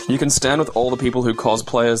 You can stand with all the people who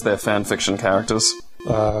cosplay as their fanfiction characters.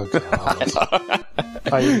 Oh, God.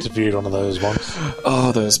 I interviewed one of those once.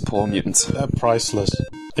 Oh, those poor mutants. They're priceless.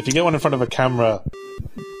 If you get one in front of a camera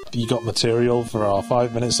you got material for our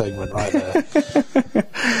 5-minute segment right there.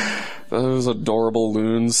 Those adorable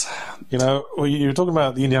loons. You know, you were talking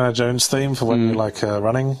about the Indiana Jones theme for when you're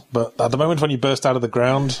running, but at the moment when you burst out of the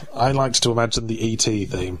ground, I liked to imagine the E.T.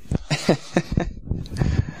 theme.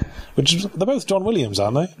 They're both John Williams,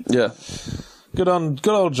 aren't they? Yeah. Good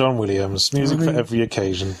old John Williams. Music for every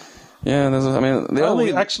occasion. Yeah,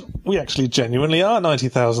 we actually genuinely are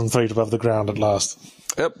 90,000 feet above the ground at last.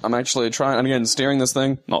 Yep, I'm actually trying, and again, steering this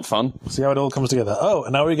thing, not fun. See how it all comes together. Oh,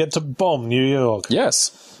 and now we get to bomb New York.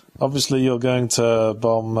 Yes. Obviously, you're going to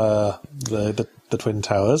bomb the Twin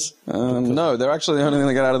Towers. No, they're actually the only thing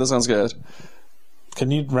that get out of this unscared.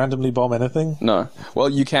 Can you randomly bomb anything? No. Well,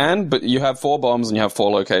 you can, but you have 4 bombs and you have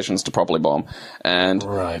 4 locations to properly bomb. And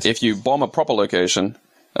if you bomb a proper location,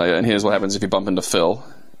 and here's what happens if you bump into Phil.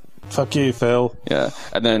 Fuck you, Phil. Yeah.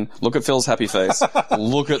 And then look at Phil's happy face.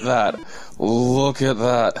 Look at that. Look at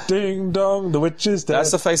that. Ding dong, the witch is dead.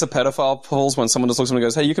 That's the face a pedophile pulls when someone just looks at him and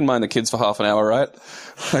goes, hey, you can mind the kids for half an hour, right?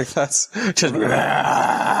 Like, that's just...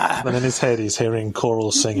 And in his head, he's hearing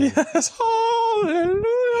choral singing. Yes, hallelujah.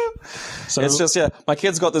 So, it's just, my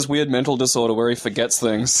kid's got this weird mental disorder where he forgets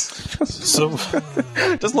things. So,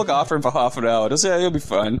 just look after him for half an hour. Just, he'll be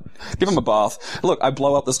fine. Give him a bath. Look, I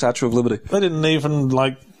blow up the Statue of Liberty. They didn't even,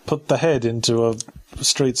 put the head into a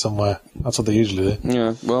street somewhere. That's what they usually do.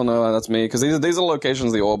 Yeah, well, no, that's me, because these are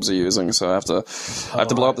locations the orbs are using, so I have to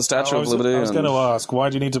blow up the Statue of Liberty. I was going to ask, why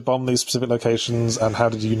do you need to bomb these specific locations, and how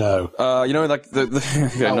did you know? No,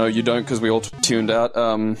 you don't, because we all tuned out.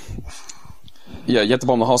 Yeah, you have to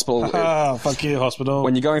bomb the hospital. Fuck you, hospital.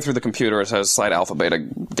 When you're going through the computer, it has site alpha, beta,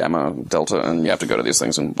 gamma, delta, and you have to go to these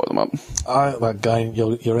things and blow them up. That guy,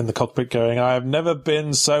 you're in the cockpit going, I have never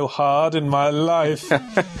been so hard in my life.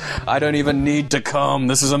 I don't even need to come.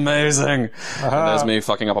 This is amazing. And there's me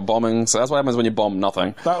fucking up a bombing. So that's what happens when you bomb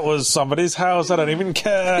nothing. That was somebody's house. I don't even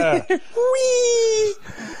care. Whee!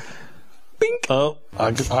 Bink. Oh,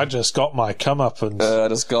 I just got my comeuppance. I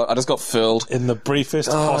just got filled in the briefest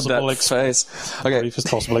possible briefest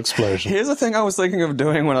possible explosion. Here's the thing I was thinking of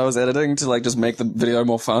doing when I was editing to just make the video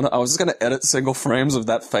more fun. I was just going to edit single frames of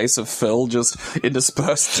that face of Phil just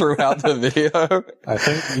interspersed throughout the video. I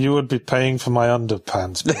think you would be paying for my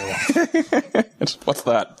underpants, bro. What's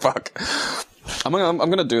that? Fuck. I'm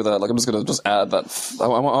gonna do that. I'm just gonna add that.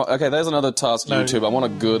 Okay, there's another task YouTube. I want a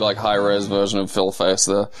good high res version of Phil face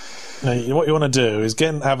there. No, what you want to do is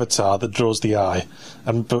get an avatar that draws the eye,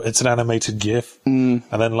 but it's an animated GIF, and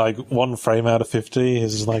then 1 frame out of 50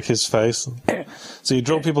 is his face. So you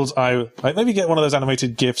draw people's eye. Maybe get one of those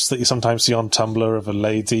animated GIFs that you sometimes see on Tumblr of a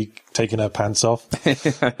lady taking her pants off.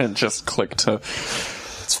 And just click to.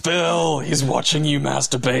 It's Phil. He's watching you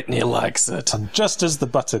masturbate and he likes it. And just as the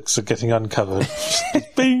buttocks are getting uncovered,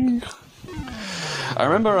 bing. I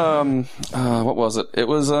remember. What was it? It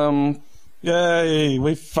was. Yay!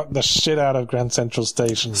 We fucked the shit out of Grand Central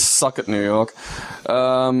Station. Suck it, New York.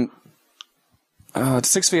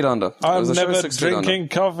 6 Feet Under. I'm never drinking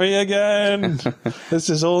coffee again. This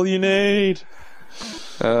is all you need.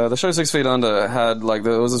 The show 6 Feet Under had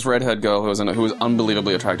there was this redhead girl who was in it who was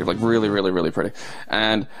unbelievably attractive, really, really, really pretty.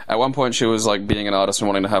 And at one point she was being an artist and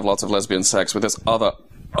wanting to have lots of lesbian sex with this other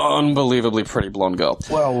unbelievably pretty blonde girl.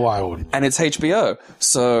 Well, why wouldn't? And it's HBO,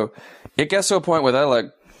 so it gets to a point where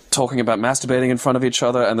they're talking about masturbating in front of each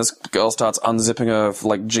other, and this girl starts unzipping her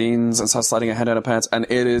jeans and starts sliding her head out of pants, and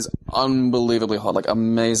it is unbelievably hot,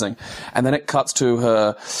 amazing. And then it cuts to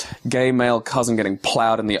her gay male cousin getting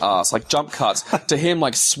plowed in the ass, jump cuts to him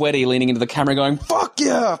sweaty, leaning into the camera, going fuck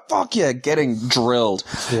yeah, getting drilled.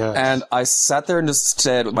 Yeah. And I sat there and just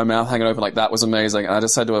stared with my mouth hanging open, that was amazing. And I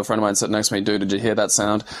just said to a friend of mine sitting next to me, dude, did you hear that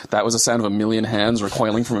sound? That was the sound of 1 million hands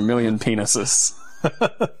recoiling from 1 million penises.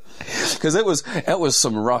 Because it was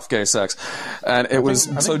some rough gay sex, and it was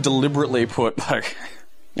so deliberately put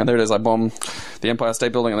and there it is. I bomb the Empire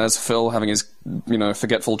State Building, and there's Phil having his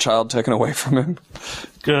forgetful child taken away from him.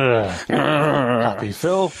 Happy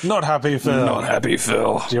Phil, not happy Phil, not happy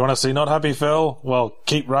Phil. Do you want to see not happy Phil? Well,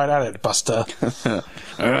 keep right at it, Buster.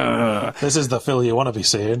 This is the Phil you want to be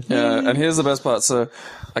seeing. Yeah, and here's the best part. So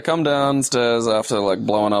I come downstairs after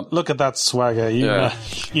blowing up. Look at that swagger.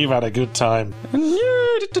 You've had a good time.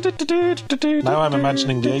 Now I'm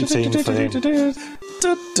imagining the A-Team theme.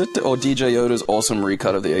 Or DJ Yoda's awesome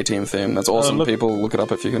recut of the A-Team theme. That's awesome. People, look it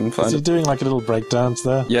up if you can find it. Is he doing a little breakdance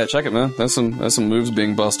there? Yeah, check it, man. There's some moves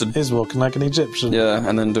being busted. He's walking like an Egyptian. Yeah,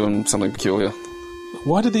 and then doing something peculiar.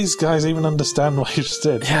 Why do these guys even understand what you just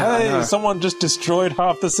did? Yeah, hey, someone just destroyed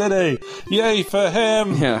half the city. Yay for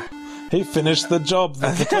him. Yeah. He finished the job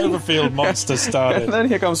that the Cloverfield monster started. And then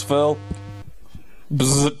here comes Phil.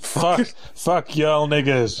 fuck y'all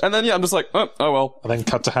niggers. And then, yeah, I'm just like, oh well. And then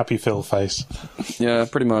cut to Happy Phil face. Yeah,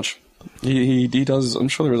 pretty much. He does, I'm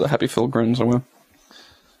sure there is a Happy Phil grin somewhere.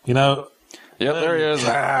 You know... Yep, there he is.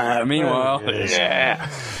 Meanwhile,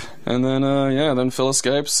 yeah. And then, then Phil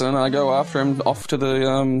escapes, and I go after him off to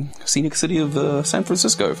the scenic city of San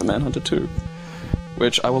Francisco for Manhunter 2.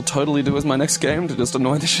 Which I will totally do as my next game to just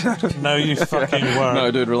annoy the shit out of you. No, you fucking won't. No,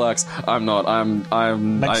 dude, relax. I'm not.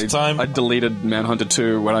 Next time... I deleted Manhunter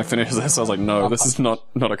 2 when I finished this. I was like, no, this is not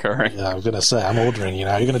occurring. Yeah, I was going to say, I'm ordering you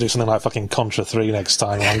now. You're going to do something like fucking Contra 3 next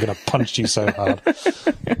time, and I'm going to punch you so hard.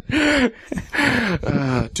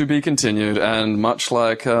 To be continued, and much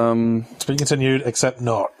like... To be continued, except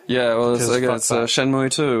not. Yeah, well, it's Shenmue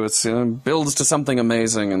 2. It's, builds to something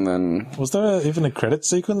amazing, and then... Was there even a credit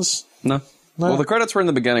sequence? No. No. Well, the credits were in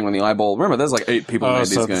the beginning when the eyeball... Remember, there's like 8 people who made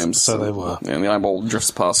these games. So they were. Yeah, and the eyeball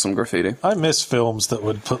drifts past some graffiti. I miss films that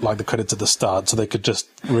would put, like, the credits at the start so they could just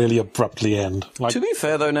really abruptly end. Like, to be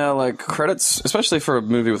fair, though, now, like, credits, especially for a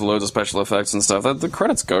movie with loads of special effects and stuff, the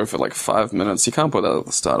credits go for, like, 5 minutes. You can't put that at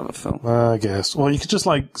the start of a film. I guess. Well, you could just,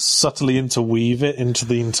 like, subtly interweave it into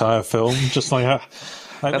the entire film. Just like...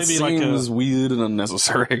 That maybe seems weird and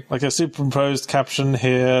unnecessary. Like a superimposed caption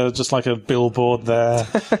here, just like a billboard there.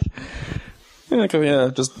 Yeah,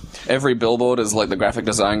 just every billboard is like the graphic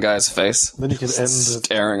design guy's face. Then you could end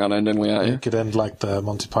staring unendingly at you. You could end like the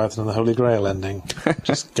Monty Python and the Holy Grail ending.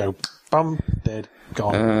 Just go, bum, dead,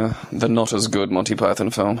 gone. The not as good Monty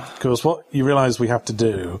Python film. Because what you realise we have to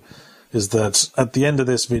do is that at the end of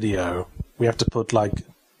this video, we have to put like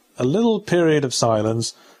a little period of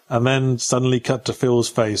silence and then suddenly cut to Phil's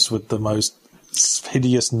face with the most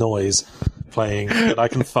hideous noise playing that I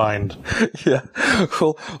can find. Yeah.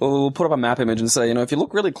 We'll put up a map image and say, if you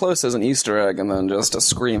look really close, there's an Easter egg, and then just a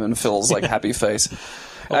scream and Phil's like happy face.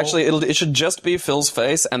 Actually, it should just be Phil's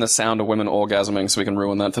face and the sound of women orgasming, so we can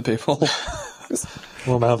ruin that for people.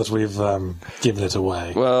 Well, now that we've given it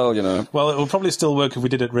away. Well, Well, it would probably still work if we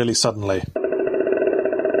did it really suddenly.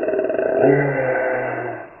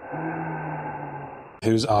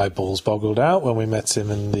 Whose eyeballs boggled out when we met him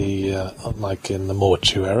in the in the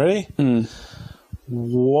mortuary.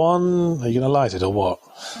 One, are you going to light it or what?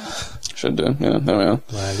 Should do. Yeah, there we are.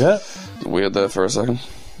 There you go. Weird there for a second.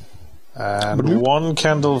 And one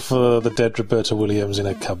candle for the dead Roberta Williams in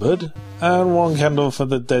a cupboard, and one candle for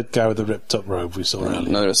the dead guy with the ripped up robe we saw earlier.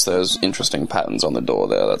 Notice there's interesting patterns on the door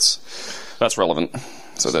there. That's relevant.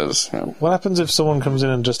 So there's. What happens if someone comes in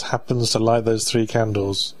and just happens to light those 3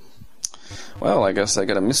 candles? Well, I guess they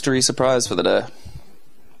get a mystery surprise for the day.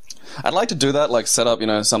 I'd like to do that, like set up,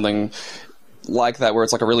 something like that where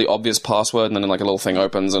it's like a really obvious password and then like a little thing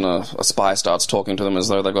opens and a spy starts talking to them as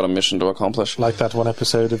though they've got a mission to accomplish. Like that one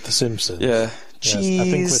episode of The Simpsons. Yeah. Yes, I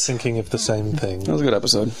think we're thinking of the same thing. That was a good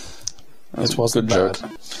episode. It wasn't good bad.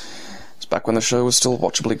 Joke. It's back when the show was still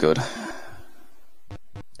watchably good.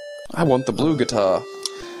 I want the blue guitar.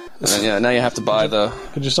 And then, now you have to buy the...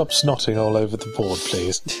 Could you stop snotting all over the board,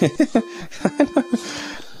 please?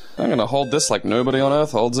 I'm going to hold this like nobody on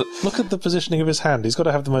Earth holds it. Look at the positioning of his hand. He's got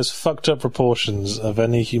to have the most fucked up proportions of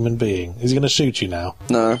any human being. Is he going to shoot you now?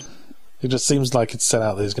 No. It just seems like it's set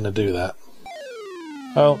out that he's going to do that.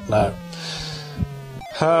 Oh, no.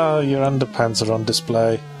 Your underpants are on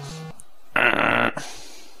display.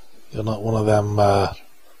 You're not one of them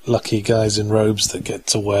lucky guys in robes that get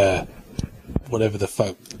to wear whatever the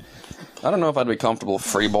fuck. I don't know if I'd be comfortable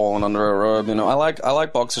freeballing under a robe. I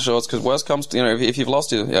like boxer shorts because worst comes to if you've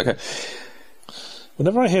lost your okay.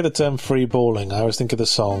 Whenever I hear the term free balling, I always think of the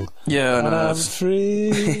song. Yeah, I know. I'm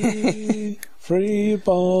free, free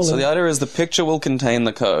balling. So the idea is the picture will contain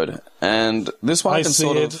the code, and this one I can see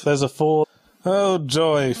sort it. of. There's a 4. Oh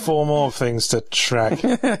joy! 4 more things to track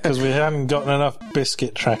because we haven't gotten enough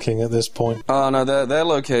biscuit tracking at this point. Oh no, they're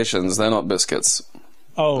locations. They're not biscuits.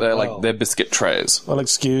 Oh, they're biscuit trays. Well,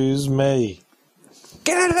 excuse me.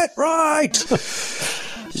 Get it right.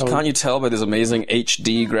 Can't you tell by these amazing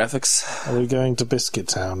HD graphics? Are we going to Biscuit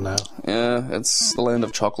Town now? Yeah, it's the land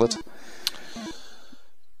of chocolate.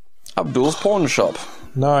 Abdul's pawn shop.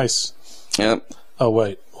 Nice. Yep. Oh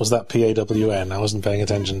wait, was that PAWN? I wasn't paying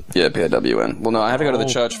attention. Yeah, PAWN. Well, no, I have to go to the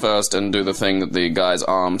church first and do the thing that the guy's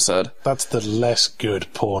arm said. That's the less good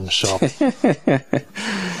pawn shop.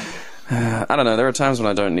 I don't know. There are times when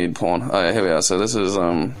I don't need porn. Here we are. So this is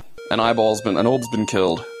an orb's been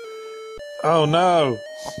killed. Oh no!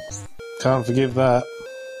 Can't forgive that.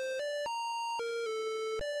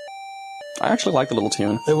 I actually like the little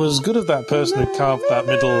tune. It was good of that person who carved that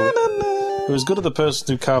middle. It was good of the person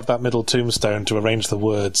who carved that middle tombstone to arrange the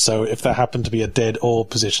words, so if there happened to be a dead orb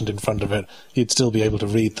positioned in front of it, you'd still be able to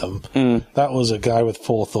read them. That was a guy with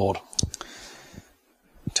forethought.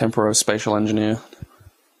 Temporospatial engineer.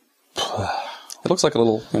 It looks like a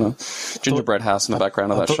little, gingerbread house in the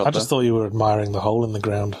background of that shot. I just thought you were admiring the hole in the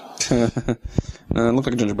ground. No, it looked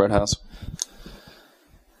like a gingerbread house.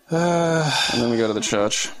 And then we go to the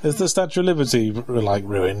church. Is the Statue of Liberty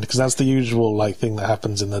ruined? Because that's the usual thing that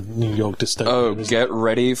happens in the New York dystopia. Oh, get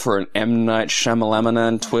ready for an M. Night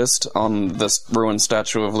Shyamalan twist on this ruined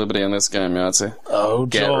Statue of Liberty in this game, Yahtzee. Oh,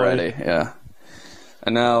 get joy. ready, yeah.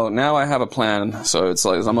 And now I have a plan, so it's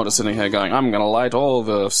like I'm not just sitting here going, I'm going to light all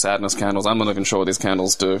the sadness candles. I'm not even sure what these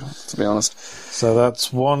candles do, to be honest. So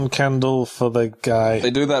that's one candle for the guy. They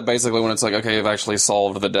do that basically when it's like, okay, you've actually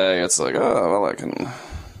solved the day. It's like, oh, well, I can...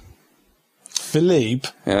 Philippe.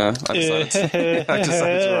 Yeah, I decided to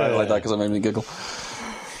write it like that because it made me giggle.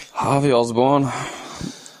 Harvey Osborn.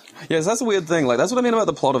 Yes, that's a weird thing. That's what I mean about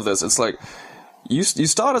the plot of this. It's like, you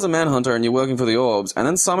start as a Manhunter and you're working for the Orbs, and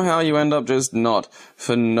then somehow you end up just not,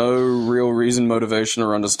 for no real reason, motivation,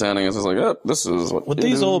 or understanding. It's just like, oh, this is what... Would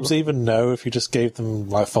these Orbs even know if you just gave them,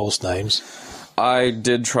 false names? I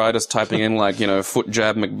did try just typing in, foot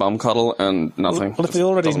jab McBumcuddle, and nothing. Well, if they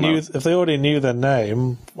already knew their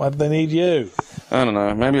name, why do they need you? I don't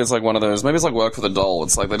know. Maybe it's like one of those. Maybe it's like work for the doll.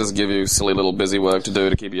 It's like they just give you silly little busy work to do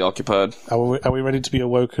to keep you occupied. Are we ready to be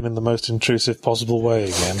awoken in the most intrusive possible way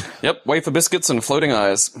again? Yep. Wait for biscuits and floating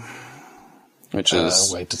eyes. Which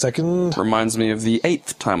is... Wait a second. Reminds me of the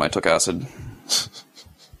 8th time I took acid.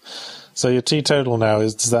 So you're teetotal now.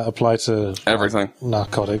 Does that apply to everything?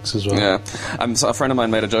 Narcotics as well? Yeah. A friend of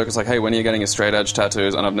mine made a joke. It's like, hey, when are you getting your straight edge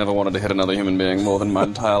tattoos? And I've never wanted to hit another human being more than my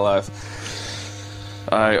entire life.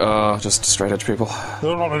 Just straight edge people.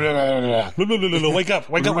 Wake up!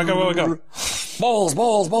 Balls,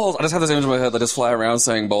 balls, balls. I just have this image in my head that just fly around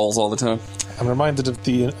saying balls all the time. I'm reminded of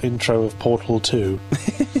the intro of Portal 2.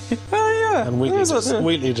 And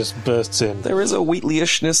Wheatley just bursts in. There is a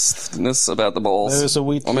Wheatley-ishness about the balls. There is a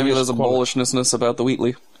Wheatley. Or maybe there's a ballishness about the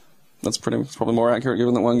Wheatley. That's probably more accurate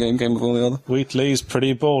given that one game came before the other. Wheatley's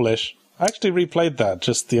pretty ballish. I actually replayed that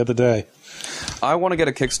just the other day. I want to get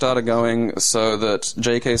a Kickstarter going so that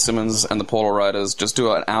J.K. Simmons and the Portal writers just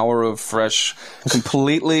do an hour of fresh,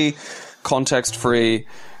 completely context-free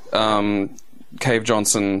Cave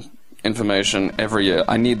Johnson information every year.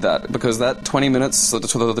 I need that, because that 20 minutes, the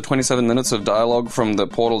 27 minutes of dialogue from the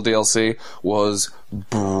Portal DLC was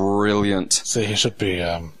brilliant. So he should be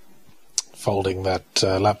folding that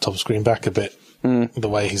laptop screen back a bit, the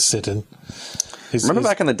way he's sitting. Remember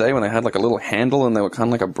back in the day when they had a little handle and they were kind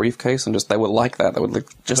of like a briefcase, and they were like that. They would look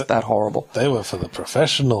just that horrible. They were for the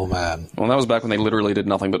professional man. Well, that was back when they literally did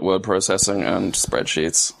nothing but word processing and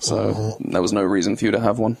spreadsheets, so there was no reason for you to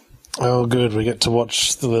have one. Oh, good. We get to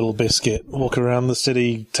watch the little biscuit walk around the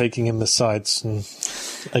city, taking in the sights. And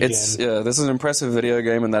again. This is an impressive video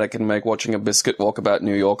game in that it can make watching a biscuit walk about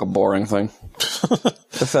New York a boring thing.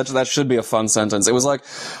 That should be a fun sentence. It was like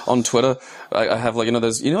on Twitter, I have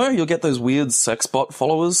you'll get those weird sex bot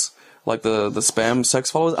followers, like the spam sex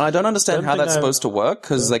followers, and I don't understand how that's supposed to work,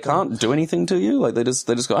 because they can't do anything to you. Like they just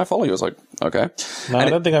go, I follow you. It's like, okay. No, I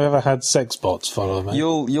don't think I've ever had sex bots follow me.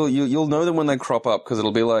 You'll know them when they crop up, because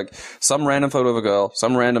it'll be like some random photo of a girl,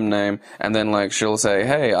 some random name, and then she'll say,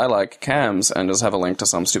 hey, I like cams, and just have a link to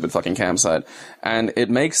some stupid fucking cam site. And it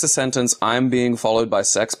makes the sentence, I'm being followed by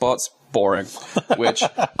sex bots, boring, which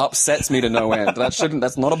upsets me to no end.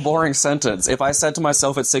 That's not a boring sentence. If I said to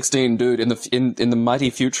myself at 16, dude, in the mighty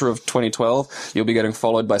future of 2012, you'll be getting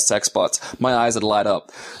followed by sex bots, my eyes would light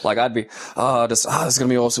up. I'd be, this is gonna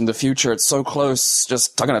be awesome. The future, it's so close.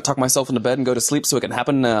 I'm gonna tuck myself into bed and go to sleep so it can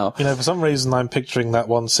happen now. For some reason, I'm picturing that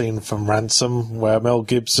one scene from Ransom where Mel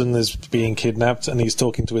Gibson is being kidnapped and he's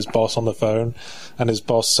talking to his boss on the phone, and his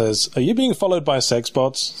boss says, "Are you being followed by sex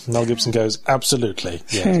bots?" Mel Gibson goes, "Absolutely,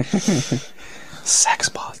 yes." Sex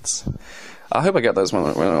bots. I hope I get those when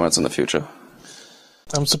it's in the future.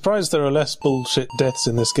 I'm surprised there are less bullshit deaths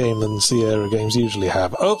in this game than Sierra games usually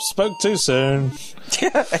have. Oh, spoke too soon.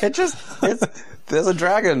 Yeah, there's a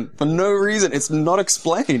dragon for no reason. It's not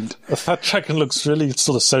explained. That dragon looks really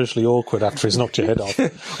sort of socially awkward after he's knocked your head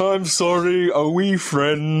off. I'm sorry, are we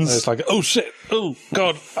friends? And it's like, oh shit, oh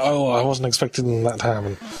god, oh, I wasn't expecting that to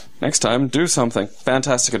happen. Next time, do something.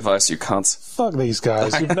 Fantastic advice, you cunts. Fuck these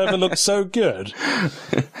guys, you've never looked so good.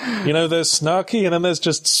 There's snarky and then there's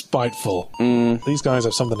just spiteful. These guys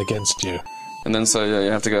have something against you. And then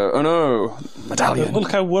you have to go, oh no, medallion.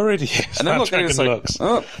 Look how worried he is. And then that dragon looks.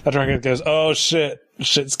 Oh. That dragon goes, oh shit,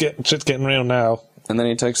 shit's getting real now. And then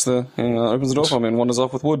he takes opens the door for me and wanders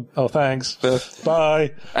off with wood. Oh, thanks. Yeah.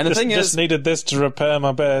 Bye. And the thing is, just needed this to repair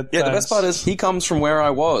my bed. Yeah, Thanks. the best part is he comes from where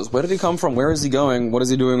I was. Where did he come from? Where is he going? What is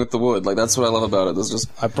he doing with the wood? Like, that's what I love about it. There's just...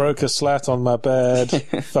 I broke a slat on my bed.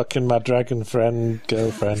 Fucking my dragon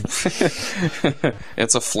girlfriend.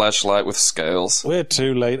 It's a flashlight with scales. We're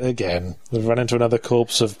too late again. We've run into another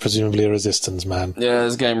corpse of presumably a resistance man. Yeah,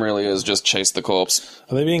 this game really is just chase the corpse.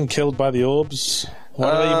 Are they being killed by the orbs?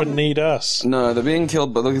 Why do they even need us? No, they're being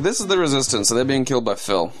killed by... Look, this is the resistance, so they're being killed by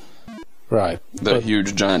Phil. Right. The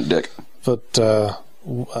huge giant dick. But,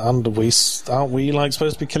 aren't we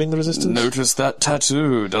supposed to be killing the resistance? Notice that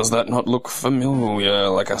tattoo. Does that not look familiar?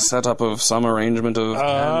 Like a setup of some arrangement of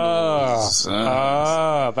candles.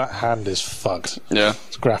 That hand is fucked. Yeah.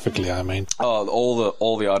 Graphically, I mean. Oh,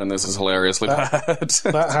 all the art in this is hilariously bad.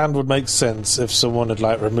 That hand would make sense if someone had,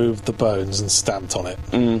 removed the bones and stamped on it.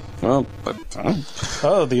 Well, but...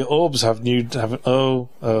 Oh, the orbs have...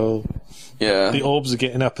 Yeah. The The orbs are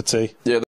getting uppity. Yeah.